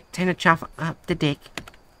 Alright, time to chop up the dick.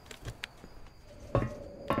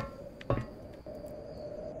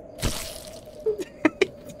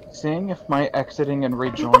 Seeing if my exiting and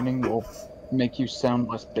rejoining will make you sound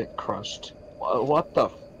less bit crushed. What the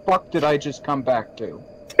fuck did I just come back to?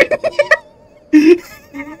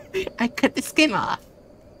 I cut the skin off.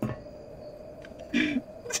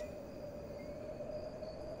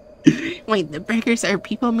 Wait, the burgers are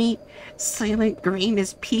people meat? Silent Green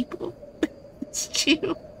is people? It's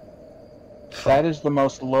Chew. That is the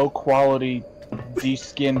most low quality,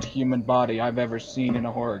 de-skinned human body I've ever seen in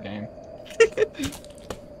a horror game.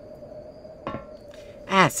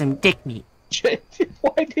 Ah, some dick meat.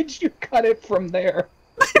 Why did you cut it from there?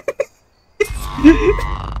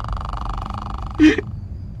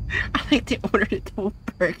 I like to order a double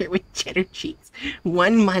burger with cheddar cheese.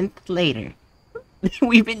 1 month later.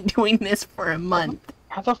 We've been doing this for a month.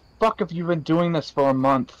 How the fuck have you been doing this for a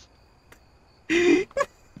month? And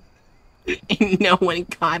no one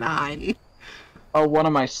caught on. Oh, what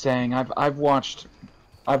am I saying? I've watched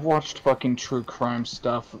fucking true crime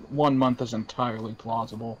stuff. 1 month is entirely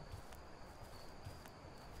plausible.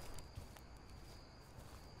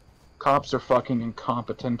 Cops are fucking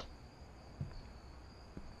incompetent.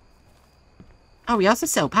 Oh, we also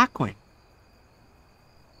sell popcorn.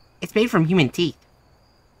 It's made from human teeth.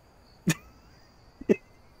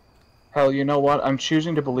 Hell, you know what? I'm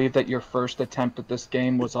choosing to believe that your first attempt at this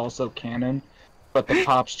game was also canon, but the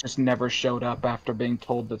cops just never showed up after being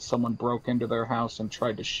told that someone broke into their house and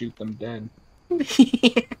tried to shoot them dead.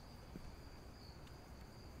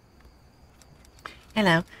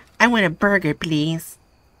 Hello, I want a burger, please.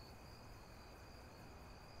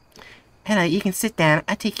 Hello, you can sit down.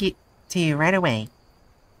 I'll take you to you right away.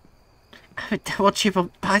 A double triple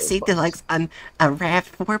Posse Deluxe on a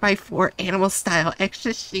wrapped 4x4 animal style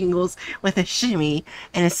extra shingles with a shimmy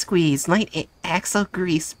and a squeeze. Light axle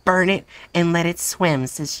grease, burn it, and let it swim,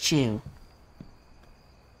 says Chew.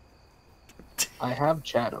 I have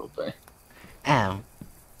chat open. Oh.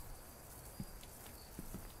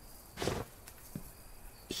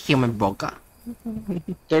 Human burger.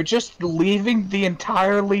 They're just leaving the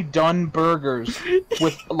entirely done burgers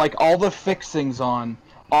with, like, all the fixings on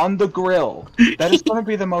the grill. That is going to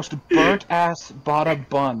be the most burnt-ass bada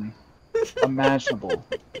bun imaginable.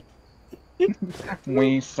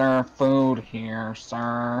 We serve food here,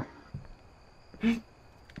 sir.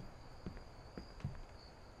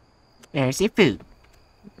 There's your food.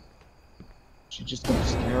 She's just going to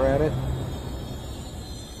stare at it?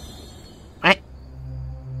 What?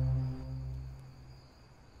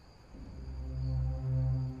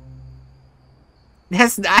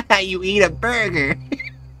 That's not how you eat a burger.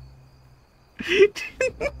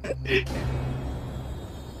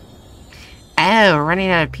 Oh, running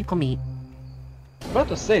out of people meat. I was about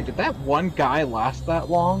to say, did that one guy last that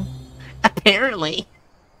long? Apparently.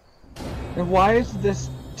 And why is this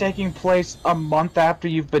taking place a month after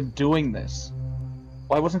you've been doing this?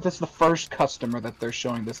 Why wasn't this the first customer that they're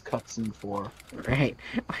showing this cutscene for? Right.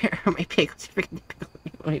 Where are my pickles?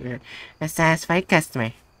 Wait, a satisfied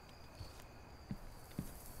customer.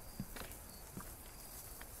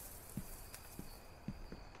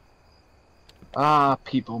 Ah,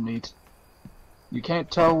 people meat. You can't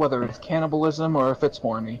tell whether it's cannibalism or if it's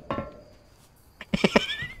horny.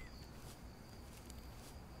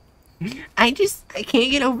 I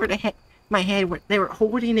can't get over my head where they were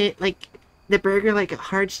holding it like the burger like a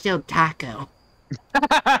hard-shelled taco.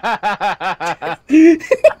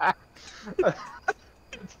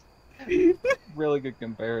 Really good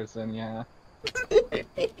comparison, yeah.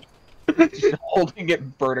 Just holding it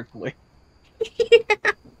vertically.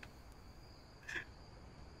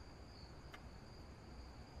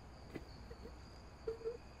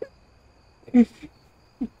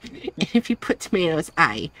 If you put tomatoes,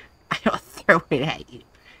 I'll throw it at you.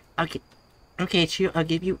 Okay, Chew, I'll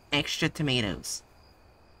give you extra tomatoes.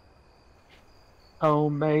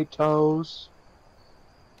 Tomatoes.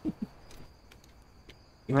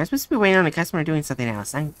 Am I supposed to be waiting on a customer doing something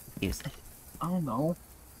else? I'm confused. I don't know.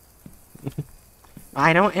 Well,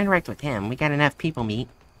 I don't interact with him. We got enough people meet.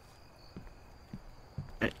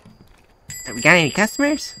 We got any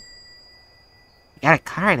customers? We got a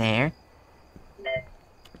car there.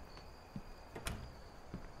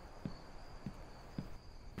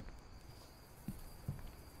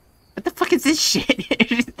 What the fuck is this shit?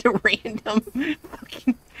 Just a random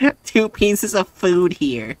fucking 2 pieces of food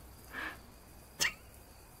here.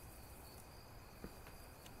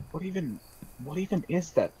 What even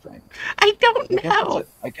is that thing? I don't know.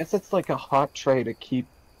 I guess it's like a hot tray to keep,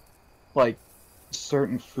 like,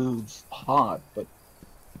 certain foods hot, but...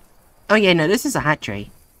 Oh yeah, no, this is a hot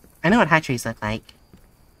tray. I know what hot trays look like.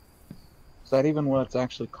 Is that even what it's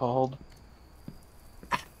actually called?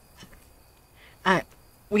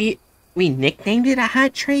 We nicknamed it a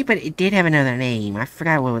hot tray, but it did have another name. I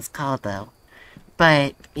forgot what it was called, though.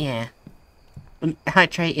 But, yeah.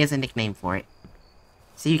 Hot tray is a nickname for it.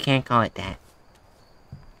 So you can't call it that.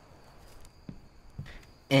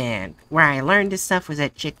 And where I learned this stuff was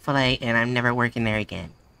at Chick-fil-A, and I'm never working there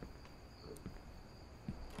again.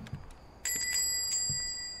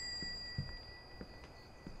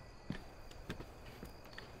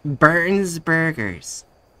 Burns Burgers.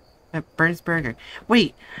 Burns Burger.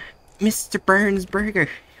 Wait, Mr. Burns Burger.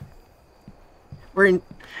 We're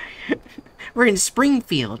in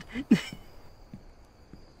Springfield.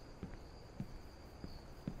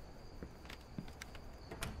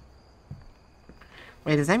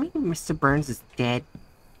 Wait, does that mean Mr. Burns is dead?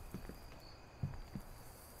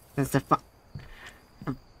 Does the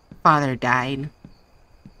father died?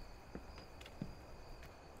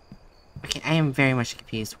 Okay, I am very much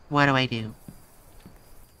confused. What do I do?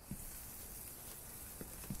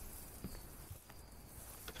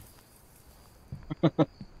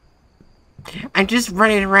 I'm just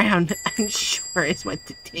running around, unsure as what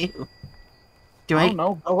to do. I don't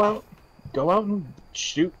know. Go out and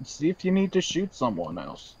shoot. See if you need to shoot someone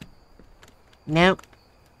else. Nope.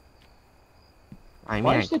 I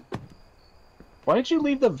mean, why did you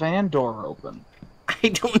leave the van door open? I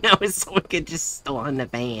don't know if someone could just still on the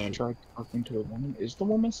van. Try talking to a woman. Is the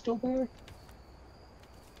woman still there?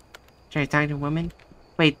 Try talking to a woman?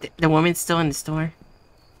 Wait, the woman's still in the store?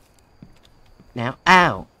 No.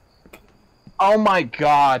 Oh. Oh my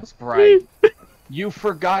god, Sprite. You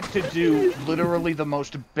forgot to do literally the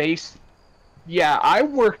most base... Yeah, I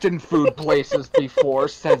worked in food places before,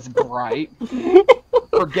 says Bright.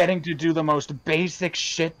 Forgetting to do the most basic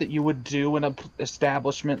shit that you would do in an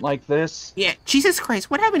establishment like this. Yeah, Jesus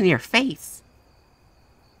Christ, what happened to your face?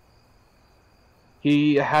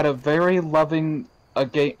 He had a very loving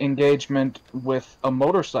engagement with a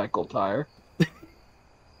motorcycle tire.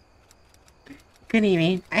 Good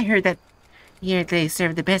evening. I heard that here they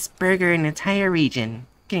serve the best burger in the entire region.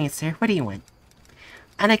 Good evening, sir. What do you want?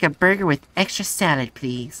 I'd like a burger with extra salad,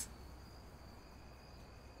 please.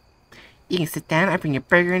 You can sit down. I'll bring your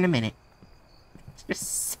burger in a minute. Extra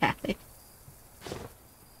salad.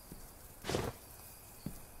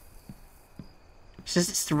 It's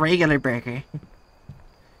just a regular burger.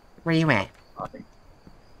 Where you at?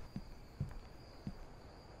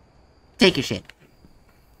 Take your shit.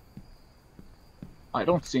 I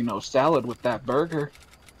don't see no salad with that burger.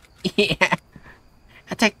 Yeah.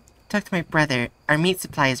 I talk to my brother. Our meat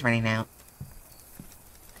supply is running out.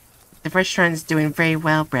 The restaurant's doing very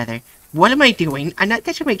well, brother. What am I doing? I'm not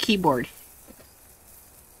touching my keyboard.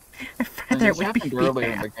 My brother would be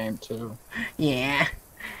earlier in the game too. Yeah.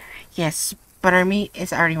 Yes, but our meat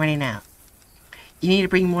is already running out. You need to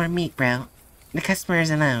bring more meat, bro. The customer is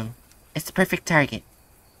alone. It's the perfect target.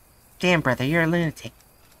 Damn, brother, you're a lunatic.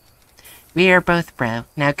 We are both, bro.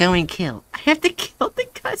 Now go and kill. I have to kill the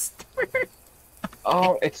customer.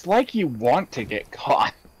 Oh, it's like you want to get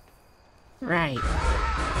caught. Right.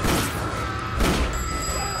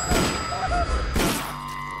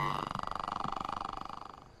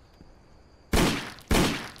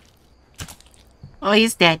 Oh,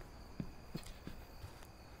 he's dead.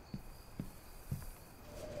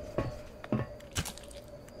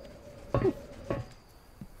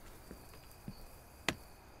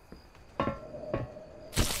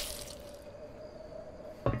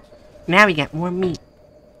 Now we got more meat.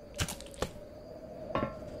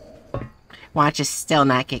 Watch us still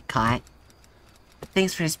not get caught.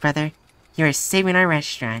 Thanks for this, brother. You're saving our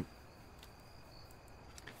restaurant.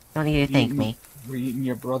 Don't need to thank me. We're eating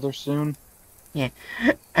your brother soon? Yeah.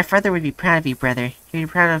 Our father would be proud of you, brother. You'd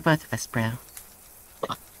be proud of both of us, bro.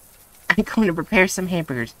 I'm going to prepare some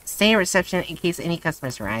hamburgers. Stay in reception in case any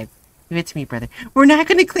customers arrive. Give it to me, brother. We're not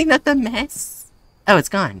going to clean up the mess. Oh, it's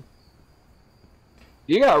gone.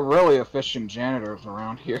 You got really efficient janitors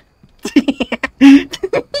around here.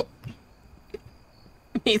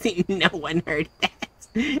 Amazing, no one heard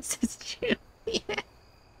that. Says Julia.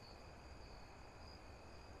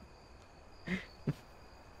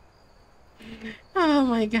 Oh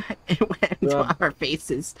my god, it went into all our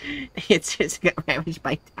faces. It's just got ravaged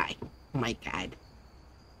by time. Oh my god.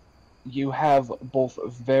 You have both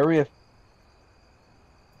very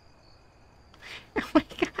Oh my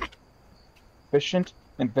god. efficient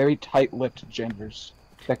and very tight-lipped janitors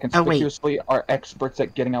that conspicuously are experts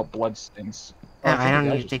at getting out bloodstains. Oh, I don't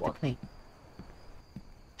need to take the plate.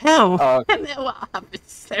 Oh, no,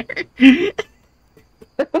 officer.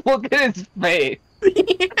 Look at his face.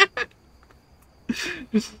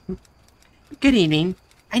 Good evening.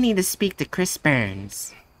 I need to speak to Chris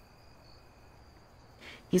Burns.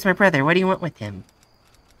 He's my brother. What do you want with him?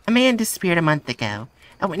 A man disappeared a month ago.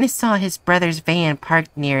 A witness saw his brother's van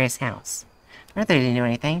parked near his house. My brother didn't do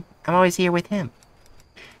anything. I'm always here with him.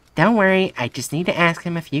 Don't worry, I just need to ask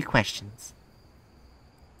him a few questions.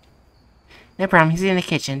 No problem, he's in the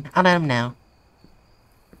kitchen. I'll let him know.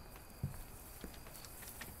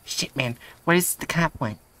 Shit, man. What does the cop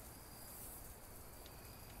want?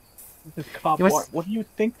 The cop what do you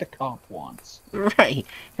think the cop wants? Right. He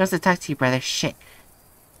wants to talk to you, brother. Shit.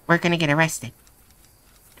 We're gonna get arrested.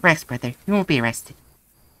 Relax, brother. You won't be arrested.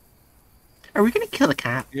 Are we gonna kill the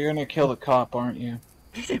cop? You're gonna kill the cop, aren't you?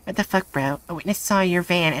 What the fuck, bro? A witness saw your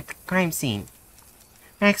van at the crime scene.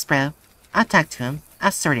 Relax, bro. I'll talk to him.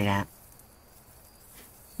 I'll sort it out.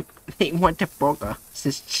 They want a burger,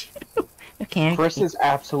 says Chew. Okay. Chris is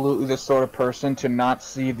absolutely the sort of person to not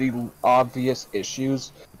see the obvious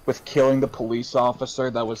issues with killing the police officer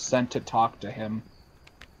that was sent to talk to him.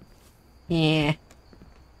 Yeah.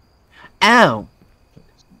 Oh.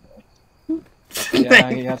 Yeah,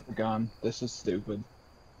 he has the gun. This is stupid.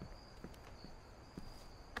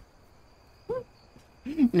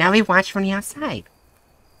 Now we watch from the outside.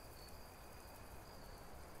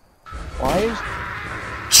 Why is...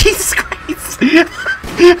 Jesus Christ!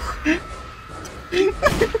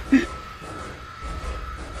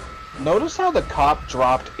 Notice how the cop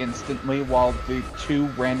dropped instantly while the two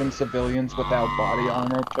random civilians without body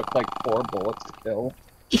armor took like 4 bullets to kill?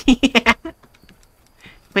 Yeah.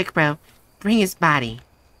 Quick, bro. Bring his body.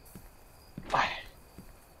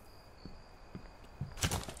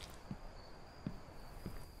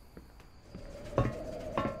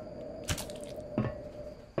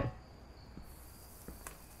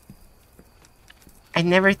 I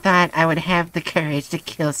never thought I would have the courage to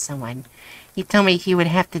kill someone. He told me he would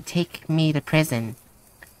have to take me to prison.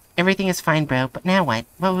 Everything is fine, bro, but now what?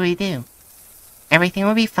 What will we do? Everything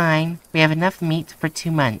will be fine. We have enough meat for 2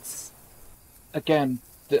 months. Again,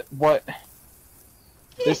 what...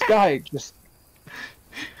 This guy just...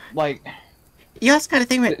 Like... You also gotta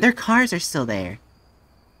think about their cars are still there.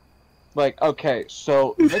 Like, okay,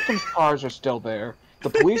 so the victim's cars are still there. The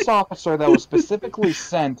police officer that was specifically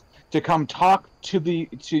sent to come talk to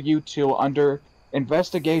you two under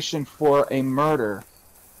investigation for a murder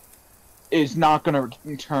is not gonna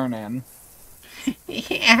turn in.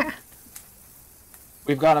 Yeah.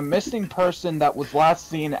 We've got a missing person that was last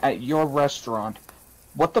seen at your restaurant.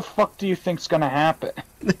 What the fuck do you think's gonna happen?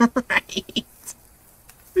 Right.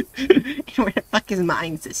 Where the fuck is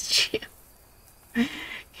mine, says Chew?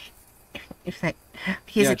 In fact,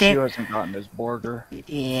 he's a damn... Chew hasn't gotten his burger.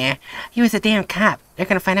 Yeah, he was a damn cop. They're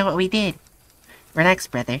gonna find out what we did. Relax,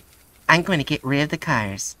 brother. I'm going to get rid of the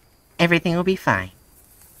cars. Everything will be fine.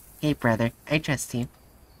 Hey, brother, I trust you.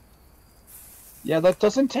 Yeah, that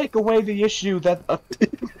doesn't take away the issue that...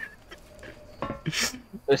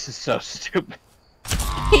 This is so stupid.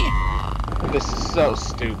 This is so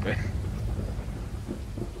stupid.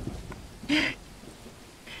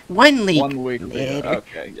 1 leak. 1 week later.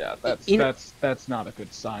 Okay, yeah, that's not a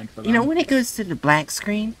good sign for them. You know, when it goes to the black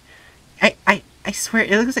screen, I swear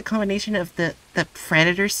it looks like a combination of the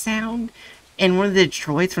Predator sound and one of the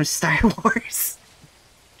droids from Star Wars.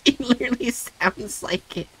 It literally sounds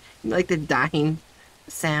like it, like the dying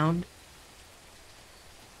sound.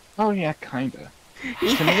 Oh yeah, kinda.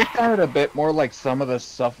 Yeah. To me, it sounded a bit more like some of the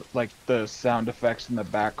stuff, like the sound effects in the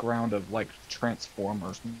background of like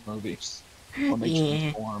Transformers movies when they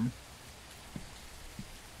transform.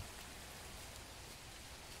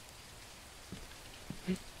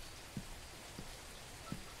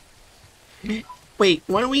 Wait,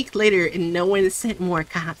 1 week later and no one sent more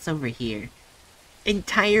cops over here.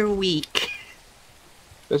 Entire week.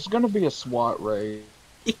 There's gonna be a SWAT raid.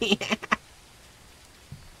 Yeah.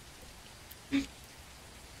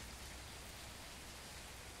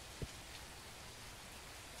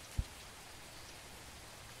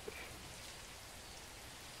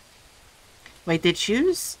 Wait, did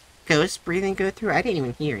Shoes ghost breathing go through? I didn't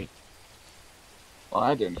even hear it. Well,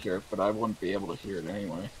 I didn't hear it, but I wouldn't be able to hear it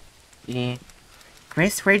anyway. Yeah.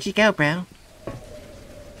 Chris, where'd you go, bro?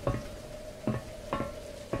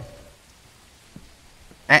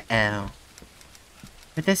 Uh-oh.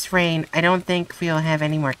 With this rain, I don't think we'll have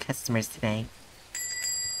any more customers today.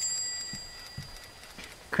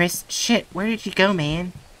 Chris, shit, where did you go,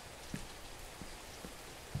 man?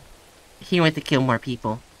 He went to kill more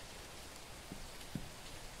people.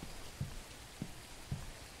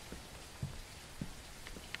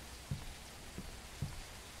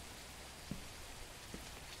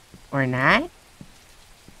 Or not?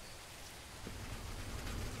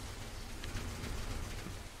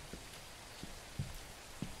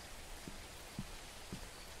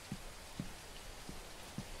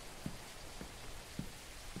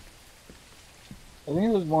 I think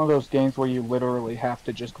it was one of those games where you literally have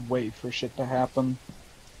to just wait for shit to happen.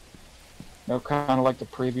 You know, kind of like the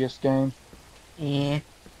previous game. Yeah.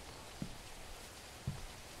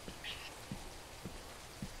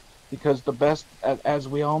 Because the best, as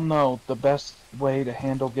we all know, the best way to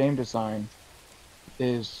handle game design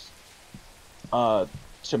is to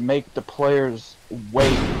make the players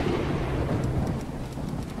wait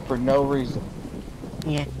for no reason.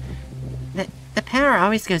 Yeah. The power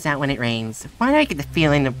always goes out when it rains. Why do I get the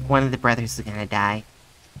feeling that one of the brothers is gonna die?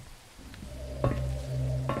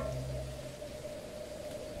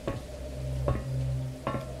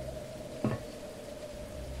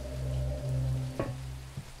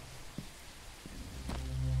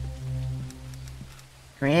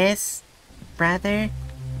 Chris? Brother?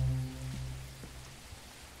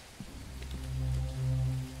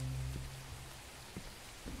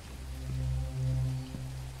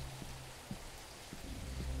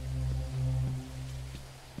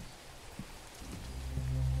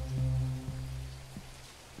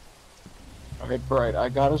 Okay, Bright, I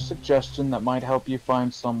got a suggestion that might help you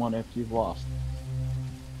find someone if you've lost.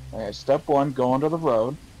 Okay, step 1, go onto the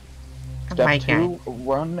road. Step 2,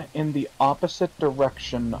 run in the opposite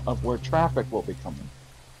direction of where traffic will be coming.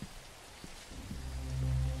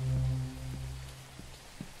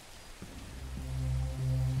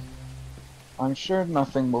 I'm sure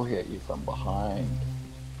nothing will hit you from behind.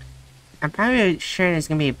 I'm probably sure there's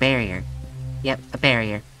gonna be a barrier. Yep, a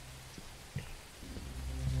barrier.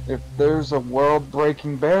 If there's a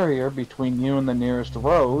world-breaking barrier between you and the nearest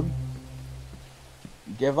road,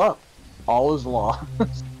 give up. All is lost.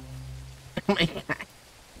 Oh my god.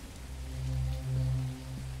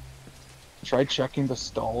 Try checking the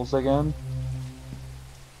stalls again.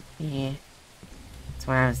 Yeah. That's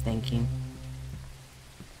what I was thinking.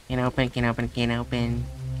 Can't open, can't open, can't open.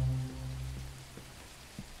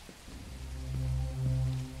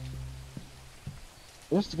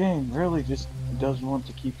 This game really just doesn't want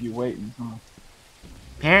to keep you waiting, huh?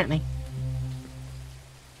 Apparently.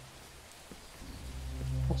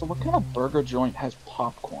 So what kind of burger joint has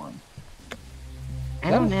popcorn? I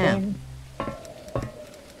don't know.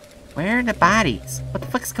 Where are the bodies? What the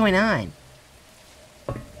fuck's going on?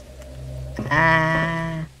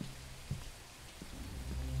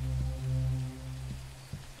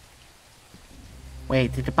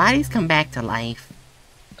 Wait, did the bodies come back to life?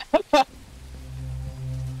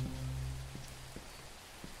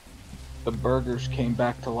 The burgers came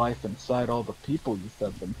back to life inside all the people you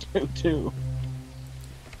fed them to, too.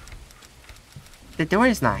 The door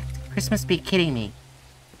is locked. Chris must be kidding me.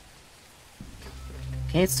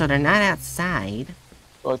 Okay, so they're not outside.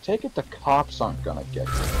 Well, I take it the cops aren't gonna get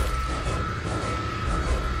you.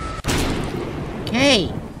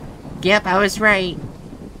 Okay. Yep, I was right.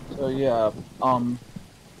 So yeah,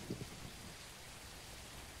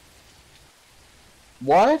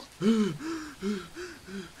 what?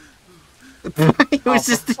 It was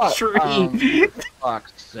just a tree.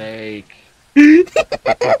 Fuck's sake.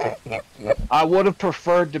 I would have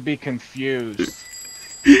preferred to be confused.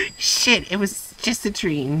 Shit, it was just a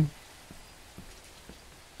dream.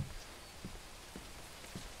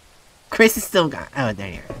 Chris is still gone. Oh,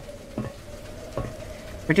 there you are.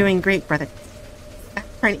 We're doing great, brother. Stop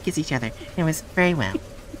trying to kiss each other. It was very well.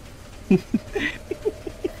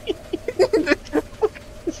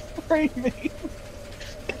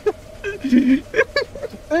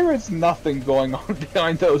 There is nothing going on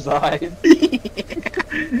behind those eyes.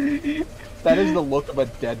 That is the look of a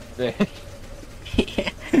dead fish.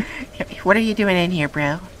 What are you doing in here,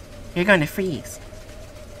 bro? You're going to freeze.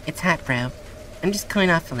 It's hot, bro. I'm just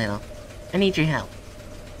cooling off a little. I need your help.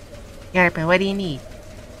 Got it, bro. What do you need?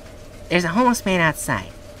 There's a homeless man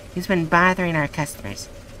outside. He's been bothering our customers.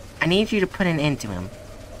 I need you to put an end to him.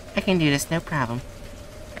 I can do this, no problem.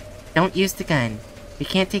 Don't use the gun. We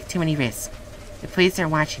can't take too many risks. The police are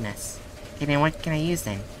watching us. Okay, then what can I use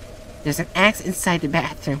then? There's an axe inside the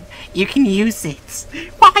bathroom. You can use it.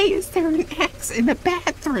 Why is there an axe in the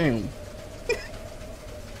bathroom?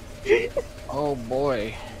 Oh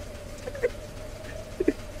boy.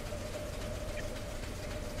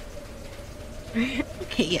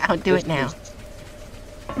 Okay, yeah, I'll do it now.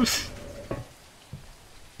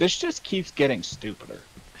 This just keeps getting stupider.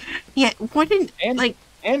 Yeah, wouldn't, like...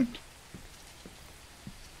 And...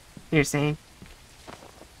 You're saying?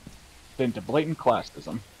 Into blatant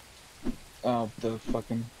classism. The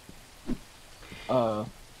fucking...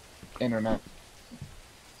 internet.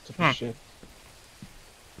 Stupid shit.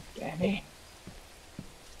 Danny.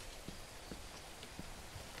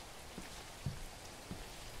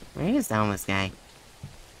 Where is the homeless guy?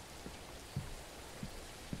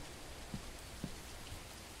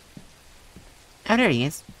 Oh, there he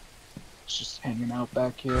is. He's just hanging out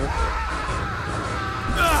back here.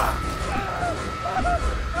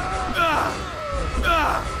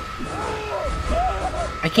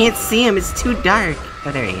 I can't see him, it's too dark.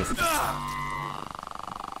 Oh, there he is.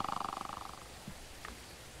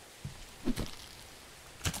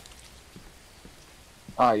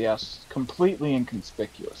 Ah, yes. Completely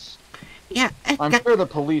inconspicuous. Yeah, I'm sure the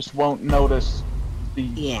police won't notice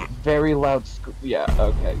the very loud yeah,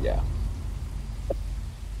 okay, yeah.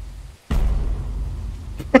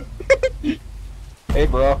 Hey,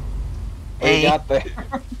 bro. What you got there?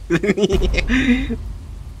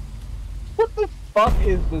 What the fuck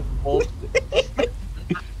is this bullshit?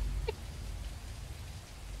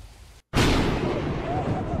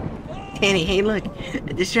 Danny, hey, look.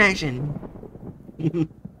 A distraction.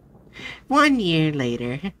 1 year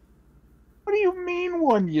later. What do you mean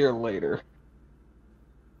 1 year later?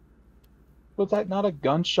 Was that not a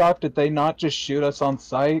gunshot? Did they not just shoot us on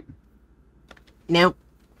sight? Nope.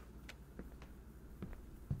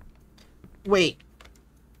 Wait.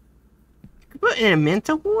 Put in a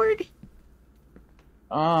mental ward?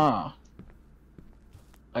 Ah.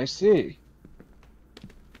 I see.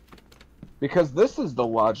 Because this is the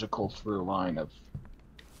logical through line of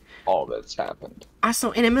all that's happened.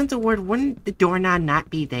 Also, in a mental ward, wouldn't the doorknob not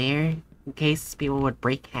be there in case people would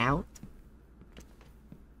break out?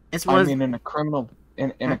 I mean, in a criminal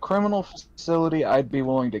a criminal facility, I'd be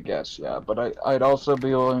willing to guess, yeah. But I'd also be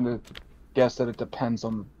willing to guess that it depends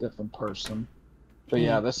on the different person. But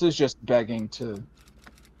yeah, this is just begging to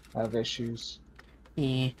have issues.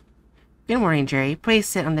 Yeah. Good morning, Jerry. Please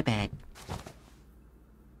sit on the bed.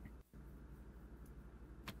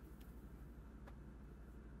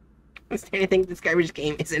 I'm starting to think this garbage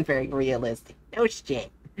game isn't very realistic. No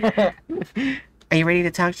shit. Are you ready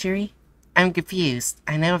to talk, Jerry? I'm confused.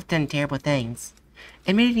 I know I've done terrible things.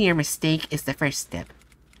 Admitting your mistake is the first step.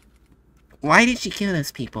 Why did you kill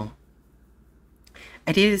those people?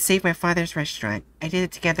 I did it to save my father's restaurant. I did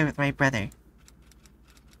it together with my brother.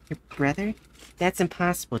 Your brother? That's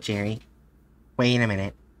impossible, Jerry. Wait a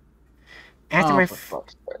minute. After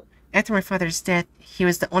my father's death, he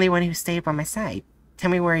was the only one who stayed by my side. Tell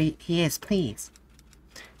me where he is, please.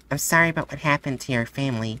 I'm sorry about what happened to your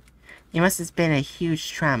family. It must have been a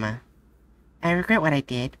huge trauma. I regret what I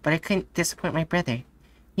did, but I couldn't disappoint my brother.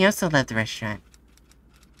 He also loved the restaurant.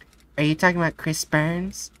 Are you talking about Chris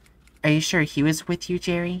Burns? Are you sure he was with you,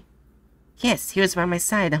 Jerry? Yes, he was by my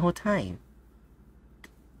side the whole time.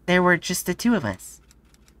 There were just the two of us.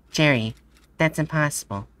 Jerry, that's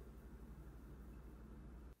impossible.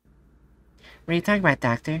 What are you talking about,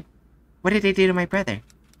 Doctor? What did they do to my brother?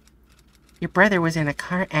 Your brother was in a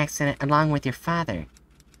car accident along with your father.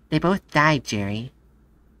 They both died, Jerry.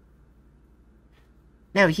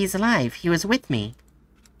 No, he's alive. He was with me.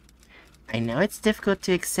 I know it's difficult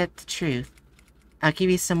to accept the truth. I'll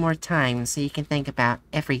give you some more time so you can think about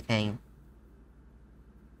everything.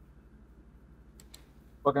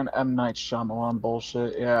 Fucking M. Night Shyamalan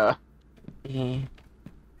bullshit, yeah. Yeah.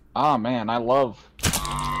 Ah, man, I love...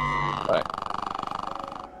 Right.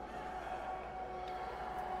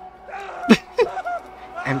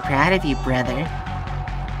 I'm proud of you, brother.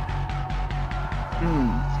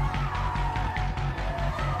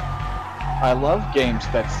 I love games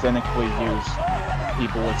that cynically use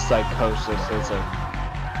people with psychosis as a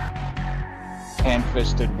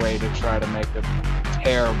hand-fisted way to try to make a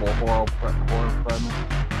terrible horror premise.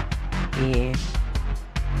 Yeah.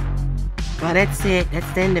 Well, that's it.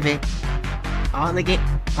 That's the end of it. All the game.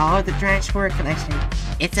 All the trash horror collection.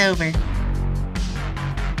 It's over.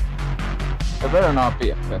 It better not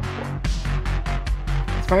be a fifth one.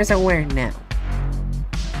 As far as I'm aware, no.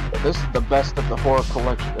 But this is the best of the horror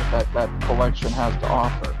collection that collection has to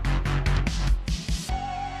offer.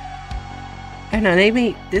 I don't know, they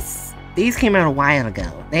made this. These came out a while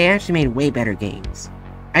ago. They actually made way better games.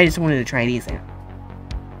 I just wanted to try these out.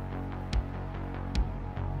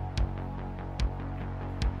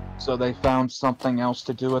 So they found something else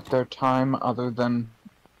to do with their time other than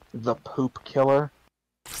the poop killer?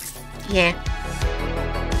 Yeah.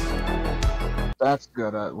 That's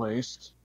good, at least.